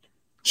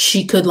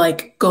she could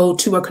like go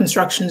to a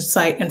construction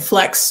site and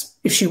flex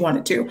if she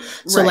wanted to.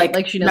 So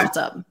like she knows what's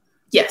up.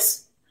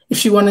 Yes. If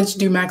she wanted to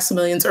do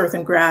Maximilian's Earth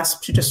and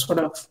Grasp to just sort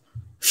of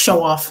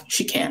show off,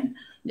 she can.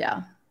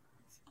 Yeah.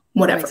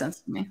 Whatever. That makes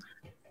sense to me.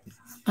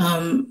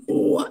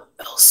 What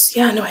else?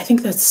 Yeah, no, I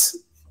think that's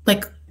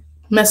like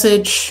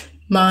message,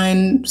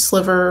 mind,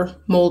 sliver,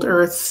 mold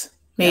earth,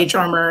 mage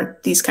armor,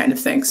 these kind of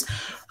things.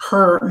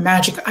 Her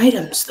magic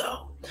items,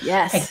 though.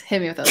 Yes,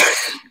 hit me with those.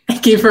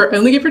 I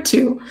only gave her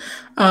 2.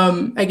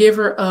 I gave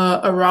her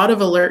a rod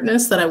of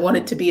alertness that I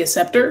wanted to be a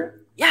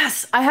scepter.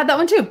 Yes, I had that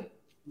one too.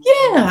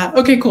 Yeah.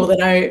 Okay, cool.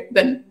 Then I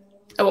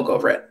won't go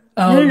over it.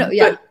 No.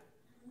 Yeah.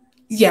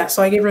 Yeah,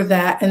 so I gave her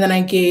that. And then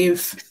I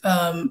gave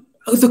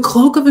the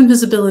cloak of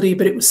invisibility,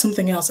 but it was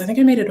something else. I think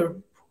I made it a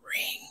ring.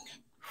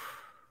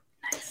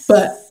 Nice.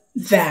 But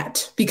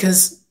that,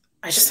 because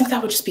I just think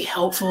that would just be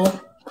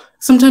helpful.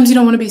 Sometimes you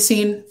don't want to be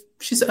seen.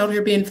 She's out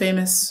here being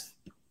famous.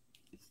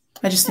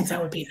 I just think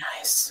that would be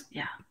nice.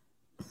 Yeah.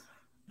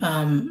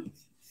 And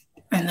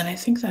then I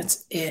think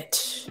that's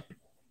it.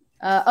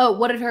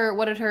 What did her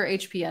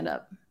HP end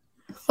up?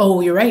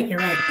 Oh, you're right.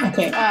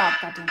 Okay. Oh,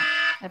 God damn it.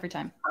 Every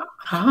time.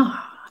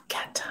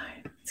 Cat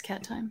time. It's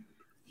cat time.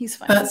 He's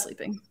fine. He's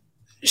sleeping.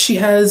 She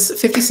has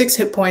 56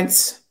 hit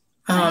points.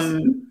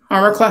 Nice.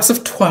 Armor class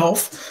of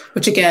 12,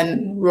 which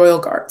again, Royal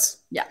Guards.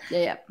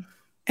 Yeah.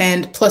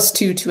 And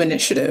 +2 to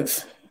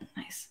initiative.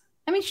 Nice.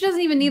 I mean, she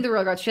doesn't even need the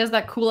Royal Guards. She has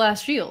that cool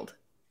ass shield.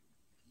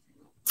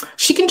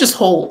 She can just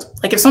hold.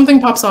 Like if something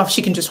pops off,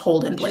 she can just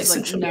hold in place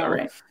and she'll be all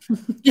right.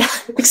 Yeah,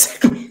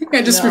 exactly.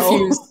 I just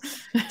refused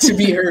to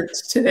be hurt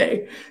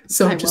today.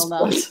 So I'm just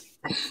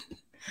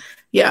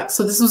Yeah,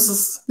 so this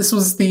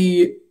was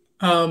the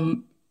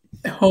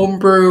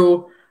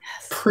homebrew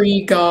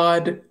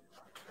pre-God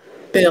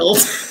build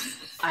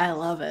I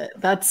love it.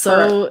 That's for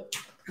so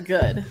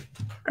good.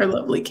 our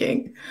lovely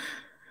king.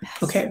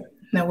 Okay,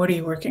 now what are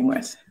you working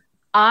with?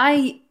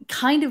 I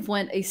kind of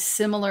went a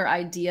similar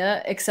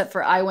idea, except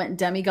for I went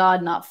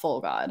demigod, not full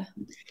god.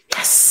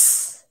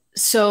 Yes.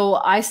 So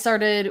I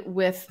started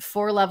with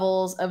 4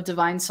 levels of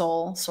Divine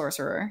Soul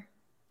Sorcerer.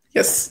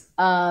 Yes.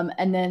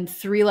 And then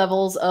 3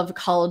 levels of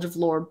College of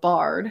Lore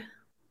Bard.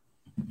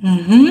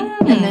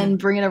 Mm-hmm. And then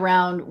bring it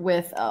around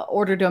with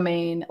Order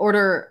Domain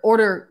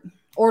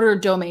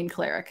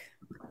Cleric.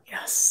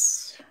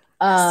 Yes.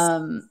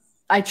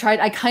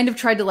 I kind of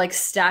tried to like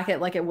stack it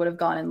like it would have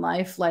gone in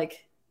life.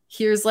 Like,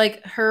 here's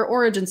like her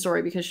origin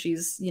story because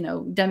she's,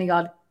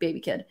 demigod baby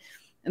kid.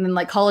 And then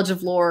like College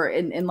of Lore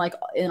in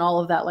all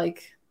of that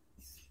like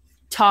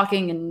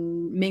talking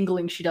and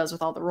mingling she does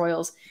with all the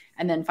royals.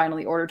 And then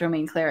finally Order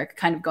Domain Cleric,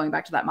 kind of going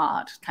back to that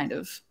mod kind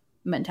of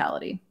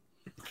mentality.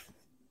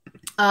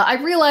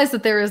 I realized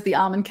that there is the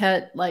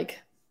Amonkhet like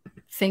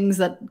things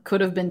that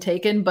could have been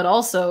taken, but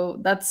also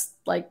that's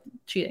like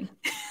cheating.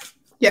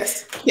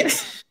 Yes.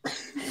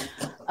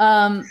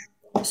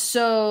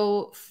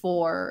 So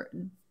for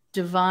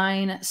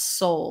Divine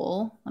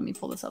Soul, let me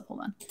pull this up.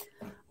 Hold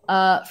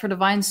on. For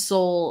Divine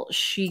Soul,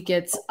 she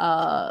gets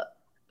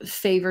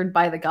favored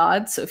by the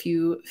gods. So if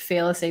you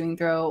fail a saving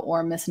throw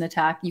or miss an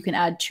attack, you can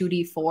add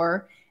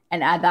 2d4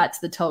 and add that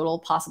to the total,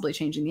 possibly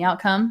changing the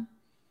outcome,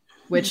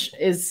 which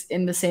is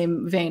in the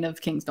same vein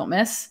of Kings Don't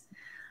Miss.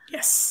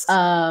 Yes.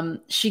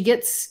 She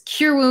gets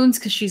Cure Wounds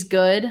because she's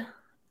good.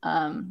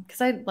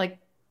 Because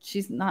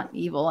she's not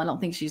evil. I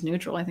don't think she's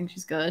neutral. I think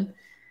she's good.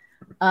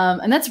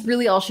 And that's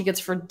really all she gets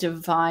for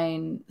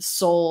Divine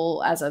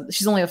Soul.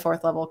 She's only a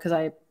 4th level because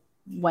I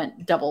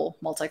went double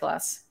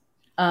multi-class.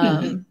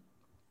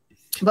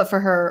 But for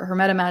her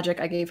meta magic,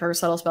 I gave her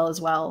Subtle Spell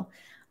as well.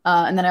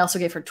 And then I also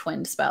gave her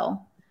Twinned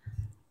Spell.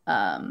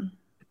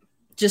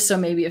 Just so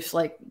maybe if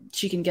like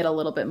she can get a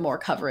little bit more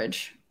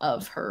coverage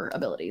of her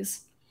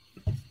abilities.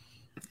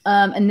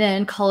 And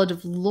then College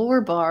of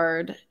Lore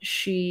Bard,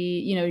 she,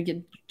 you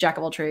get jack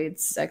of all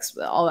trades,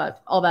 all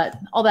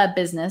that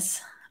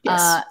business.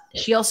 Yes.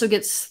 She also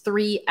gets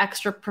 3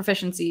 extra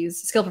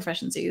skill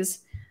proficiencies,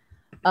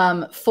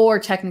 4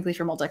 technically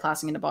for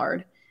multi-classing into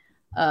Bard.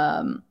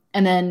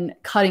 And then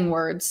Cutting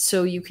Words,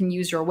 so you can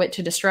use your wit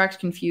to distract,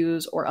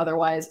 confuse, or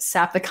otherwise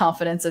sap the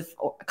confidence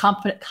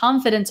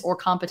or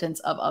competence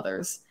of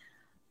others.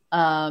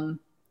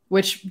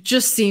 Which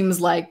just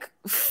seems like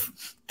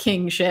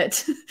king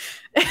shit,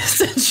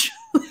 essentially.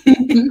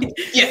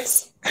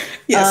 Yes.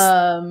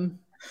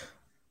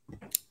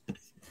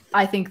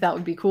 I think that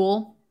would be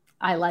cool.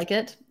 I like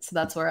it. So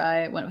that's where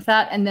I went with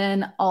that. And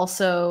then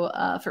also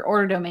for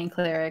Order Domain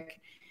Cleric,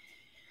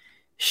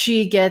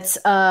 she gets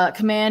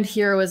Command,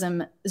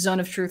 Heroism, Zone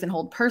of Truth, and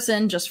Hold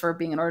Person just for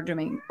being an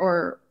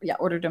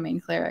Order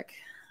Domain Cleric.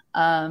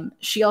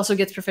 She also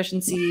gets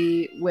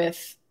proficiency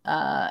with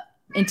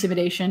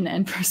Intimidation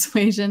and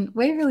Persuasion.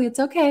 Waverly, it's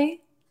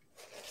okay.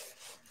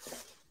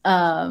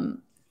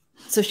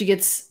 So she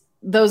gets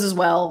those as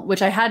well,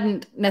 which I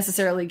hadn't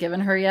necessarily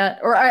given her yet,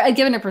 or I'd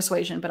given her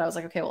Persuasion, but I was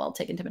like, okay, well, I'll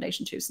take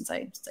Intimidation too since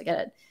I get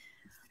it.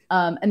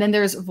 And then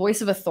there's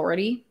Voice of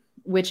Authority,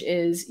 which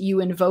is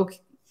you invoke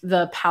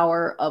the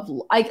power of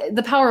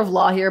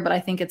law here, but I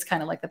think it's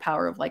kind of like the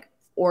power of like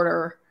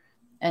order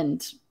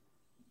and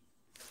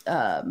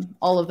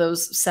all of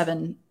those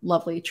 7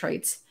 lovely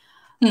traits.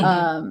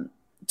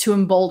 To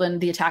embolden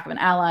the attack of an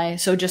ally.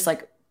 So just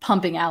like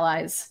pumping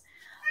allies.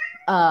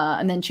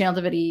 And then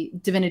Channel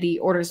Divinity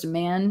Orders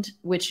Demand,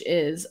 which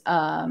is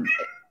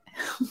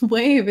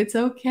Wave, it's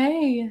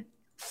okay.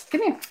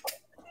 Come here.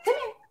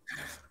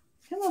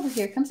 Come over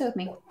here. Come sit with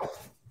me.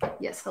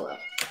 Yes, hello.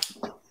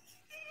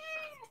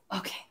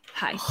 Okay,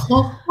 hi.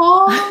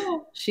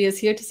 She is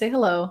here to say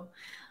hello.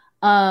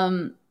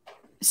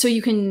 So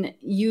you can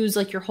use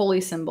like your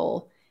holy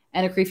symbol,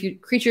 and a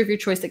creature of your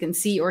choice that can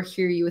see or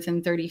hear you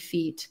within 30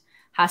 feet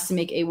has to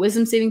make a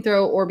wisdom saving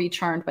throw or be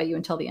charmed by you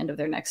until the end of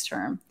their next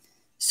term.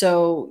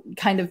 So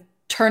kind of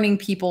turning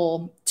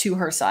people to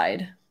her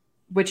side,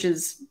 which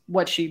is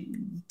what she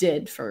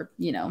did for,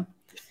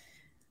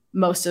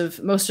 most of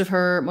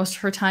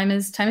her time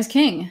as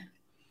king.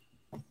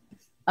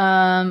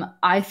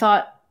 I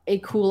thought a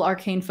cool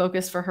arcane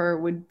focus for her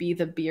would be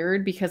the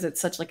beard because it's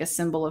such like a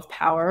symbol of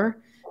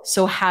power.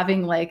 So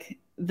having like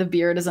the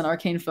beard as an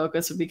arcane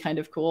focus would be kind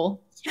of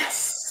cool.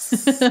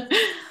 Yes.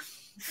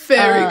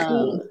 Very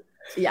cool.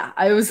 Yeah,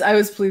 I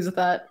was pleased with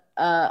that.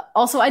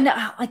 Also,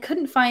 I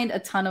couldn't find a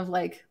ton of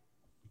like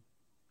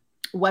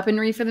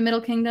weaponry for the Middle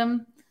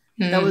Kingdom.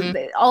 That was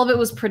all of it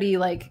was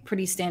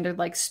pretty standard,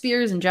 like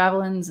spears and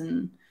javelins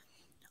and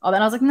all that.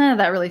 And I was like, nah,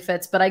 that really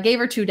fits. But I gave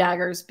her 2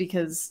 daggers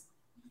because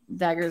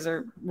daggers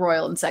are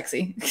royal and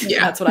sexy.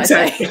 Yeah, that's what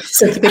exactly. I say.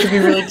 So they could be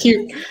really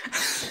cute.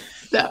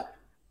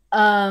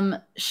 Yeah.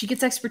 She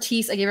gets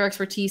expertise. I gave her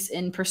expertise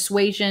in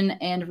persuasion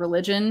and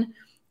religion,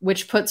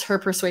 which puts her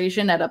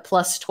persuasion at a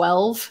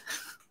 +12,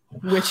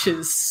 which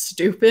is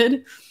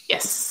stupid.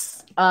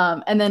 Yes.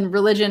 And then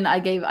religion, I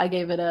gave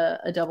it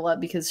a double up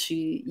because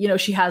she,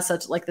 she has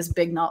such like this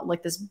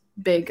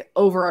big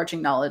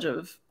overarching knowledge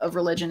of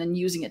religion and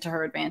using it to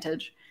her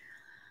advantage.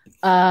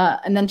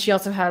 And then she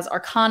also has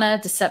arcana,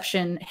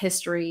 deception,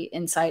 history,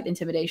 insight,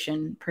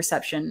 intimidation,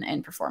 perception,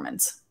 and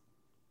performance.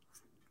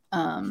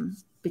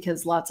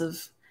 Because lots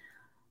of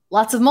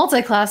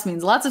multi-class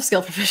means lots of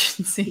skill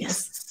proficiencies.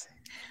 Yes.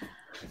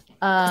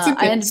 That's a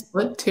good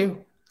split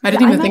too. I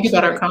didn't even think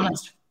about arcana.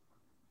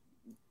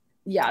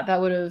 Yeah, that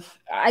would have.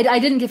 I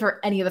didn't give her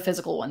any of the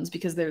physical ones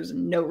because there's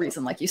no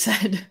reason, like you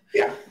said.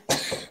 Yeah.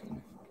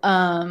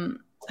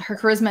 Her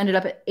charisma ended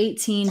up at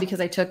 18 because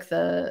I took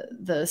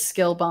the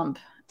skill bump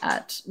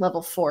at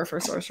level 4 for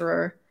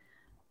sorcerer.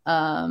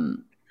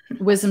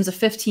 Wisdom's a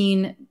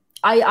 15.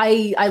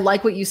 I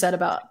like what you said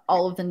about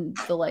all of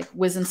the like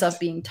wisdom stuff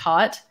being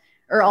taught,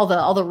 or all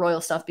the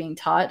royal stuff being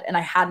taught, and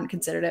I hadn't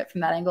considered it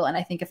from that angle. And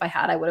I think if I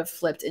had, I would have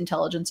flipped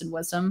intelligence and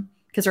wisdom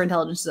because her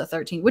intelligence is a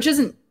 13, which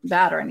isn't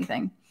bad or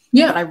anything.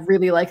 Yeah, but I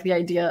really like the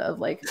idea of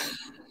like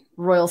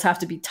royals have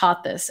to be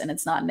taught this, and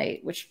it's not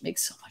innate, which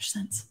makes so much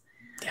sense.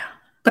 Yeah,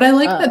 but I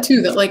like that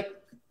too. That like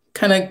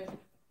kind of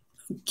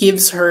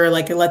gives her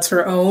like it lets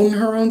her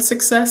own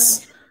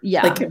success.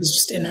 Yeah, like it was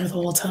just in her the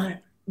whole time.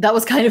 That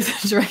was kind of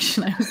the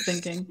direction I was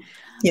thinking.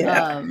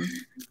 Yeah.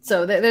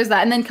 So there's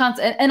that, and then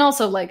and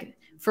also like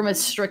from a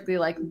strictly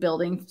like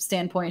building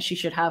standpoint, she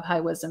should have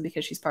high wisdom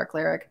because she's part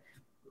cleric.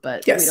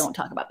 But we don't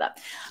talk about that.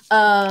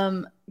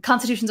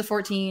 Constitution's a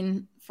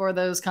 14 for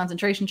those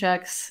concentration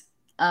checks,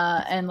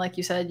 and like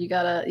you said, you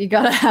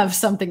gotta have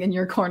something in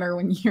your corner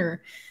when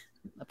you're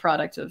a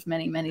product of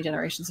many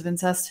generations of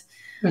incest.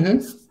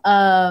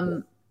 Mm-hmm.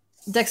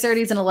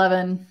 Dexterity is an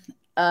 11,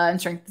 and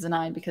strength is a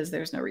 9 because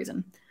there's no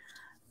reason.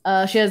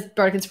 She has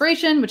bardic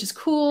inspiration, which is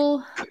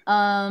cool.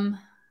 And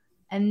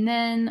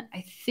then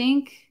I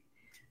think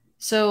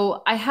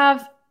so. I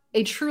have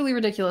a truly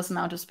ridiculous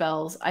amount of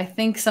spells. I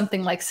think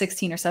something like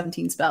 16 or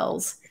 17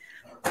 spells.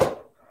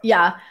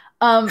 Yeah.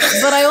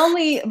 But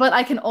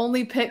I can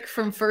only pick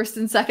from first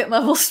and second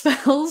level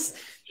spells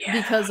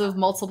because of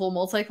multiple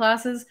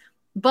multi-classes.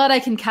 But I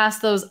can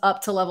cast those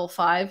up to level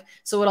 5.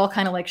 So it all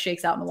kind of like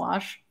shakes out in the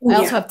wash. I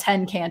also have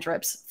 10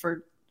 cantrips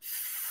for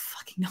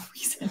fucking no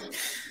reason.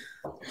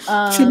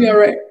 Should be all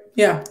right.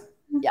 Yeah.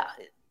 Yeah.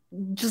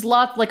 Just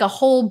like a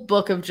whole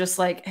book of just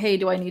like, hey,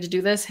 do I need to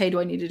do this? Hey, do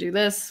I need to do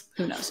this?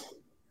 Who knows?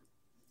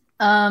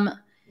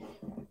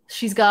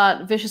 She's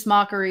got vicious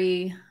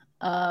mockery,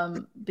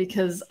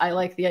 because I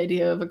like the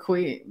idea of a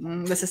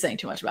queen. This is saying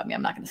too much about me.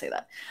 I'm not going to say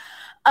that.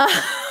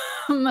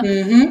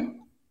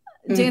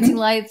 Dancing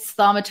lights,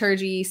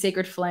 thaumaturgy,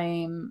 sacred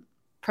flame,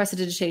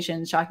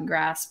 prestidigitation, shocking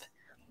grasp,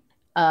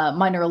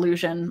 minor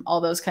illusion, all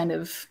those kind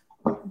of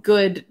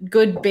good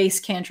base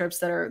cantrips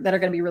that are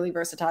going to be really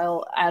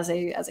versatile as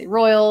a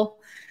royal.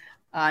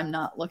 I'm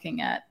not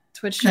looking at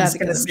Twitch chat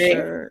because I'm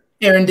sure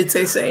Aaron did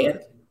say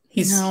it.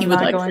 He would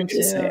like for you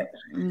to say it.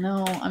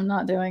 No, I'm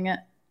not doing it.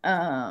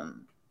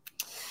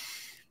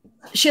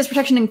 She has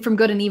protection from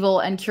good and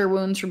evil and cure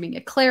wounds from being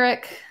a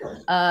cleric,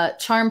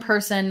 charm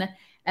person,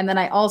 and then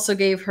I also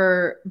gave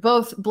her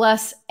both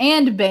bless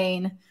and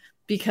bane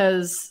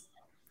because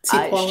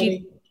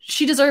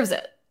she deserves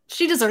it.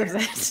 She deserves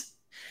it.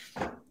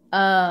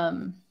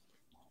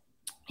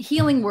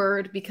 Healing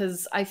word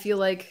because I feel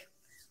like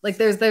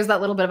there's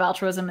that little bit of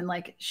altruism and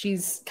like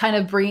she's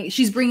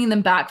bringing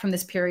them back from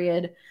this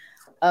period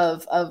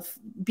of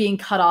being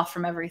cut off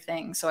from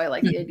everything. So I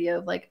like the idea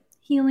of like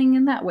healing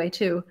in that way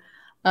too.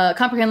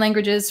 Comprehend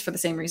languages for the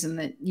same reason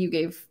that you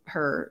gave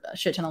her a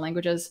shit ton of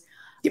languages.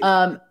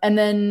 Yep. And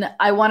then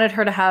I wanted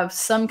her to have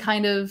some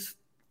kind of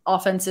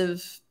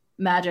offensive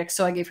magic.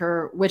 So I gave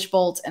her Witch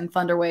Bolt and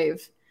Thunder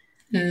Wave.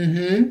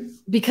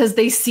 Because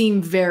they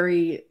seem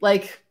very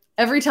like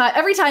every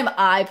time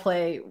I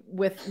play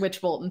with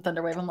Witch Bolt and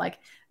Thunder Wave, I'm like,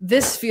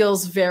 this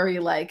feels very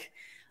like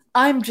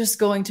I'm just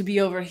going to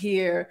be over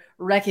here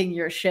wrecking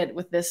your shit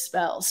with this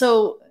spell.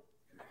 So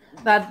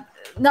that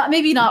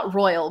maybe not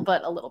royal,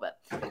 but a little bit.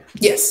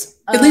 Yes,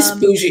 at least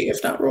bougie,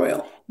 if not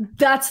royal.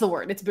 That's the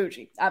word. It's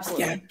bougie.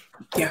 Absolutely.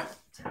 Yeah.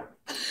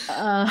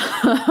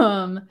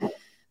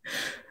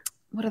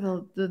 What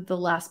are the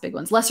last big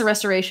ones? Lesser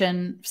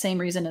restoration, same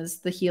reason as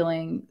the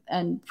healing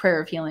and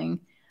prayer of healing.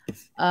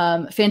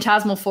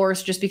 Phantasmal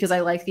force, just because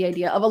I like the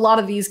idea of a lot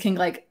of these can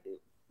like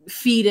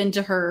feed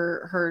into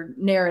her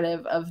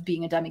narrative of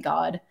being a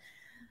demigod.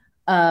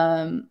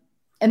 And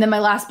then my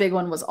last big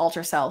one was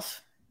alter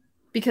self,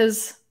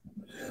 because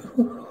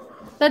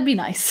that'd be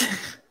nice.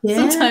 Yeah.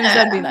 Sometimes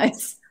that'd be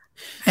nice.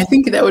 I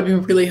think that would be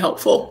really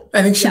helpful.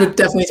 I think she would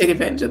definitely take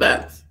advantage of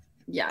that.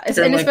 Yeah,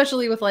 and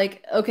especially with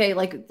like, okay,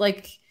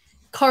 like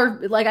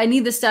carve, like I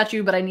need this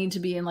statue, but I need to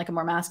be in like a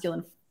more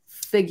masculine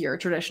figure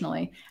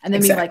traditionally, and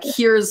then be like,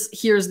 here's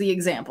the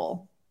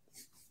example.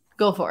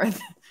 Go for it.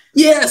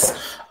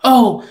 Yes.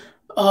 Oh,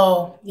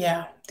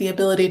 yeah. The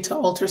ability to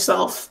alter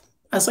self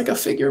as like a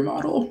figure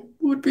model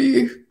would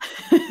be.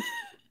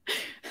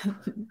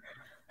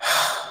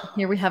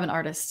 Here we have an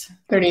artist.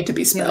 There need to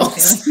be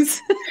spells.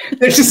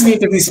 There just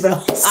need to be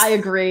spells. I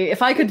agree.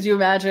 If I could do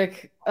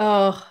magic,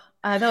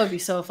 That would be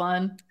so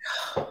fun.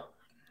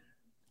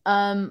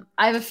 I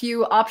have a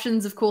few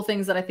options of cool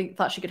things that I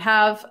thought she could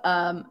have.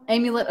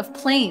 Amulet of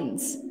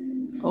Planes.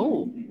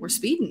 Oh, we're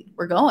speeding.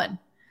 We're going.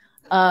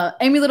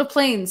 Amulet of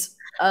Planes.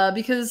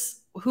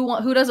 Because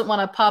who doesn't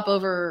want to pop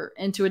over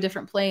into a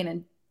different plane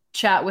and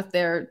chat with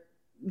their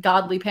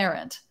godly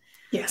parent?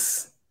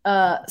 Yes.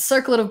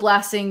 Circlet of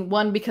Blasting.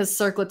 1, because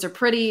circlets are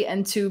pretty,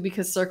 and 2,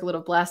 because Circlet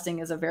of Blasting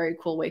is a very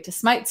cool way to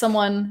smite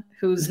someone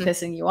who's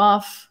pissing you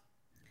off.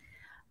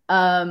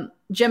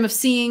 Gem of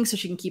Seeing, so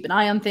she can keep an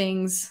eye on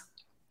things.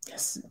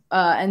 Yes.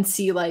 And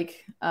see,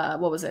 like,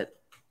 what was it?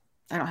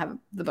 I don't have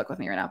the book with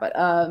me right now,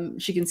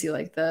 but she can see,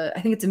 like, I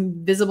think it's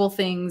invisible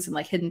things and,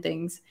 like, hidden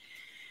things.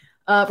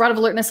 Rod of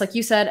Alertness, like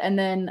you said, and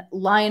then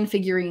lion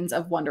figurines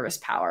of Wondrous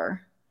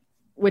Power,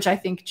 which I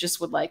think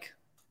just would, like,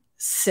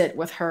 sit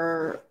with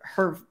her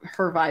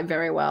vibe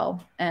very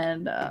well.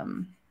 And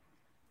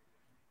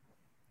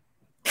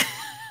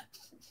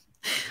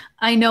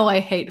I know I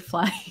hate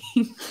flying.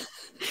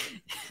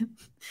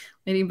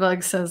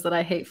 Ladybug says that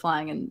I hate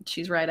flying, and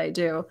she's right, I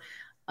do.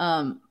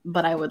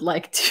 But I would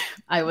like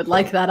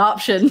that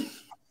option.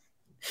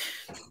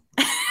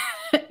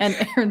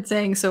 And Aaron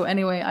saying, so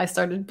anyway, I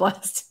started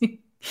blasting.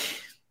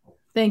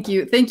 Thank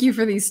you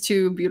for these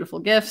 2 beautiful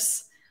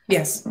gifts.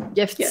 Yes.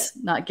 Gifts,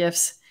 not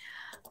gifts.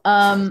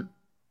 Yeah,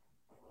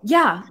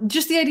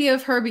 just the idea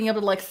of her being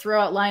able to, like, throw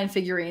out lion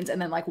figurines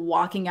and then, like,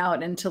 walking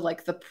out into,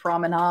 like, the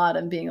promenade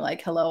and being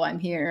like, hello, I'm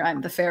here,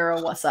 I'm the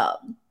Pharaoh, what's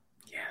up?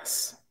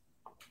 Yes.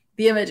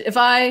 The image. If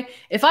I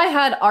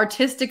had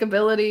artistic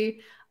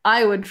ability,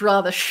 I would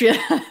draw the shit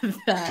out of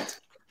that.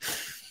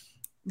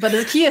 But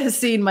Zakiya has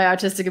seen my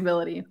artistic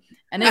ability,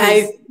 and it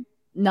is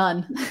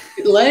none.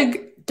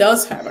 Leg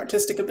does have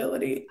artistic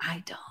ability.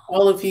 I don't.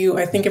 All of you,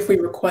 I think if we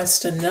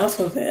request enough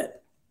of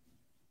it,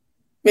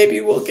 maybe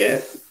we'll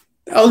get...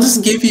 I'll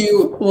just give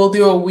you... We'll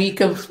do a week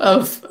of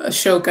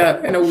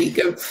Ashoka and a week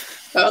of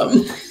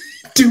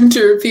Doom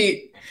to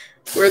Repeat,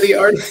 where the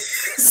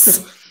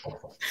artists...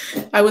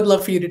 I would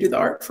love for you to do the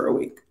art for a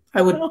week.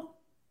 I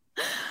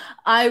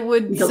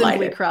would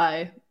simply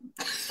cry.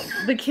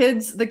 The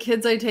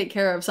kids I take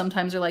care of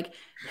sometimes are like,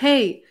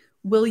 hey,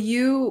 will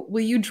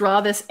you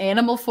draw this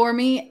animal for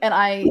me? And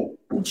I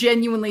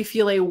genuinely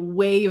feel a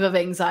wave of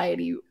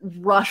anxiety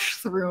rush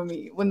through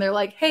me when they're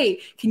like, hey,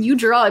 can you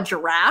draw a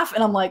giraffe?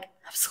 And I'm like,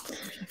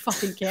 absolutely, I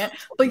fucking can't.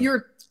 But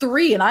you're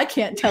 3 and I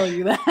can't tell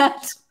you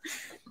that.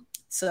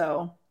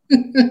 So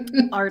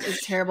art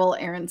is terrible.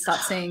 Aaron, stop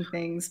saying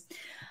things.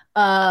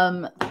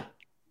 And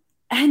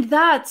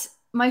that,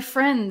 my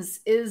friends,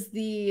 is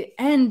the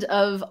end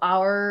of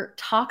our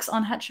talks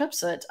on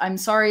Hatshepsut. I'm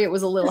sorry it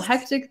was a little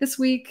hectic this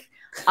week.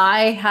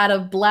 I had a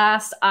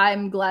blast.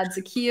 I'm glad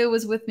Zakiya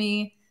was with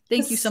me.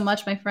 Thank you so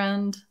much, my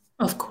friend.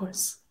 Of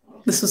course.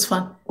 This was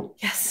fun.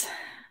 Yes.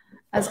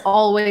 As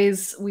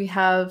always, we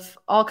have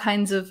all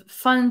kinds of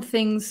fun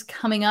things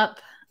coming up.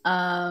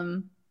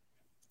 Like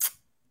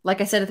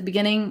I said at the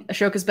beginning,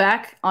 Ashoka's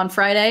back on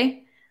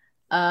Friday.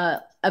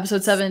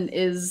 Episode 7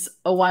 is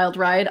a wild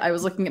ride. I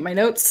was looking at my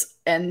notes,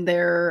 and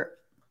they're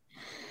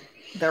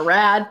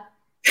rad.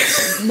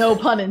 No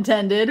pun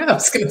intended. I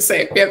was going to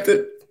say, we have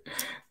to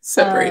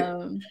separate.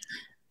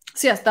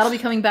 So yes, that'll be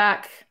coming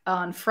back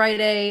on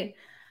Friday.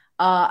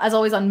 As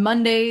always, on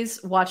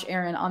Mondays, watch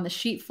Aaron on the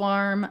sheep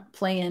farm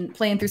playing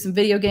through some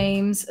video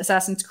games.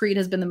 Assassin's Creed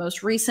has been the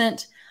most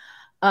recent.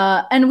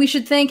 And we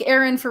should thank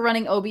Aaron for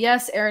running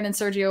OBS. Aaron and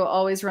Sergio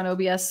always run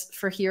OBS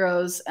for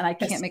Heroes, and I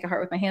can't make a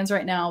heart with my hands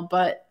right now,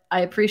 but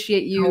I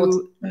appreciate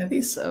you. One of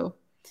these. So,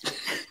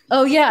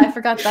 oh yeah, I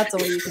forgot that's the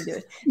way you can do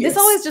it. Yes. This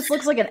always just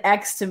looks like an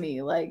X to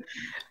me. Like,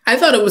 I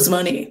thought it was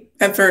money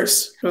at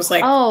first. It was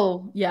like,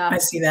 oh yeah, I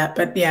see that,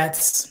 but yeah,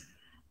 it's a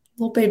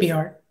little baby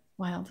heart.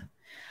 Wild.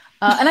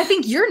 And I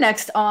think you're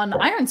next on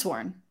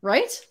Ironsworn,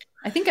 right?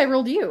 I think I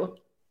rolled you.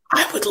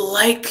 I would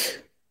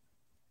like.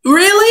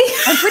 Really?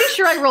 I'm pretty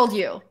sure I rolled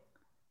you.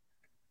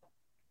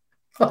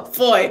 Oh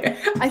boy.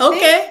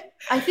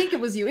 I think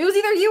it was you. It was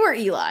either you or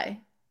Eli.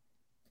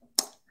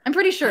 I'm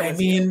pretty sure. I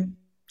mean,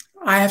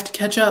 I have to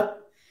catch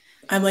up.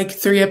 I'm like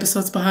 3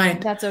 episodes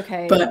behind. That's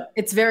okay. But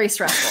it's very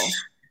stressful.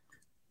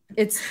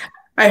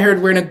 I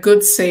heard we're in a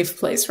good, safe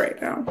place right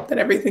now. That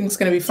everything's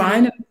going to be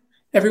fine and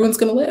everyone's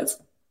going to live.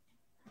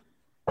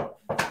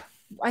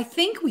 I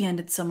think we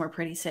ended somewhere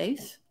pretty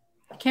safe.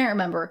 I can't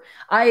remember.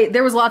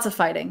 There was lots of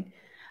fighting.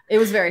 It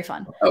was very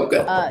fun. Oh,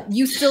 good.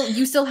 You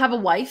still have a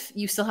wife.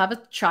 You still have a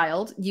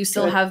child. You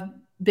still have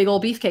big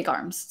old beefcake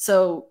arms.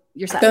 So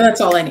you're set. Then that's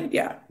all I need.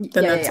 Yeah.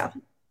 Yeah.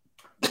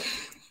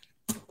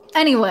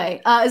 Anyway,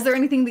 is there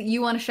anything that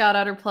you want to shout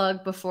out or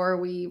plug before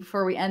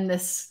we end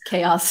this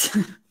chaos?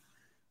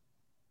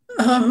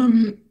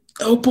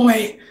 Oh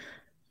boy,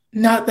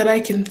 not that I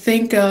can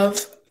think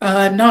of.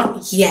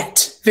 Not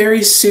yet.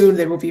 Very soon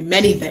there will be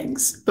many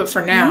things, but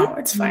for now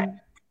it's fine.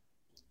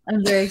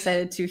 I'm very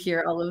excited to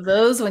hear all of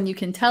those when you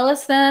can tell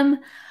us them.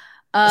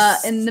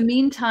 In the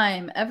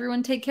meantime,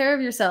 everyone take care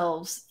of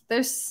yourselves.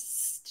 There's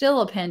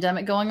still a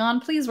pandemic going on.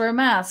 Please wear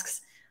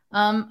masks.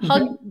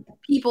 Hug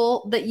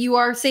people that you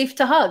are safe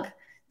to hug.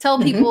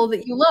 Tell people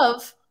that you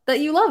love that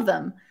you love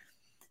them.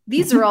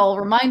 These are all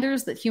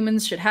reminders that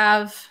humans should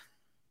have.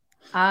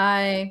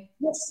 Yes.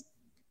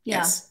 Yeah.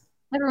 Yes.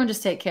 Everyone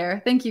just take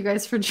care. Thank you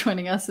guys for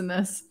joining us in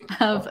this.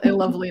 Have a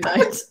lovely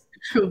night.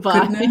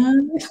 Goodbye. Good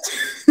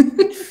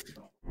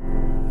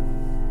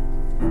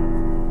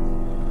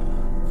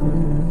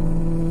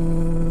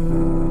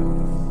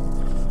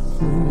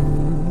night.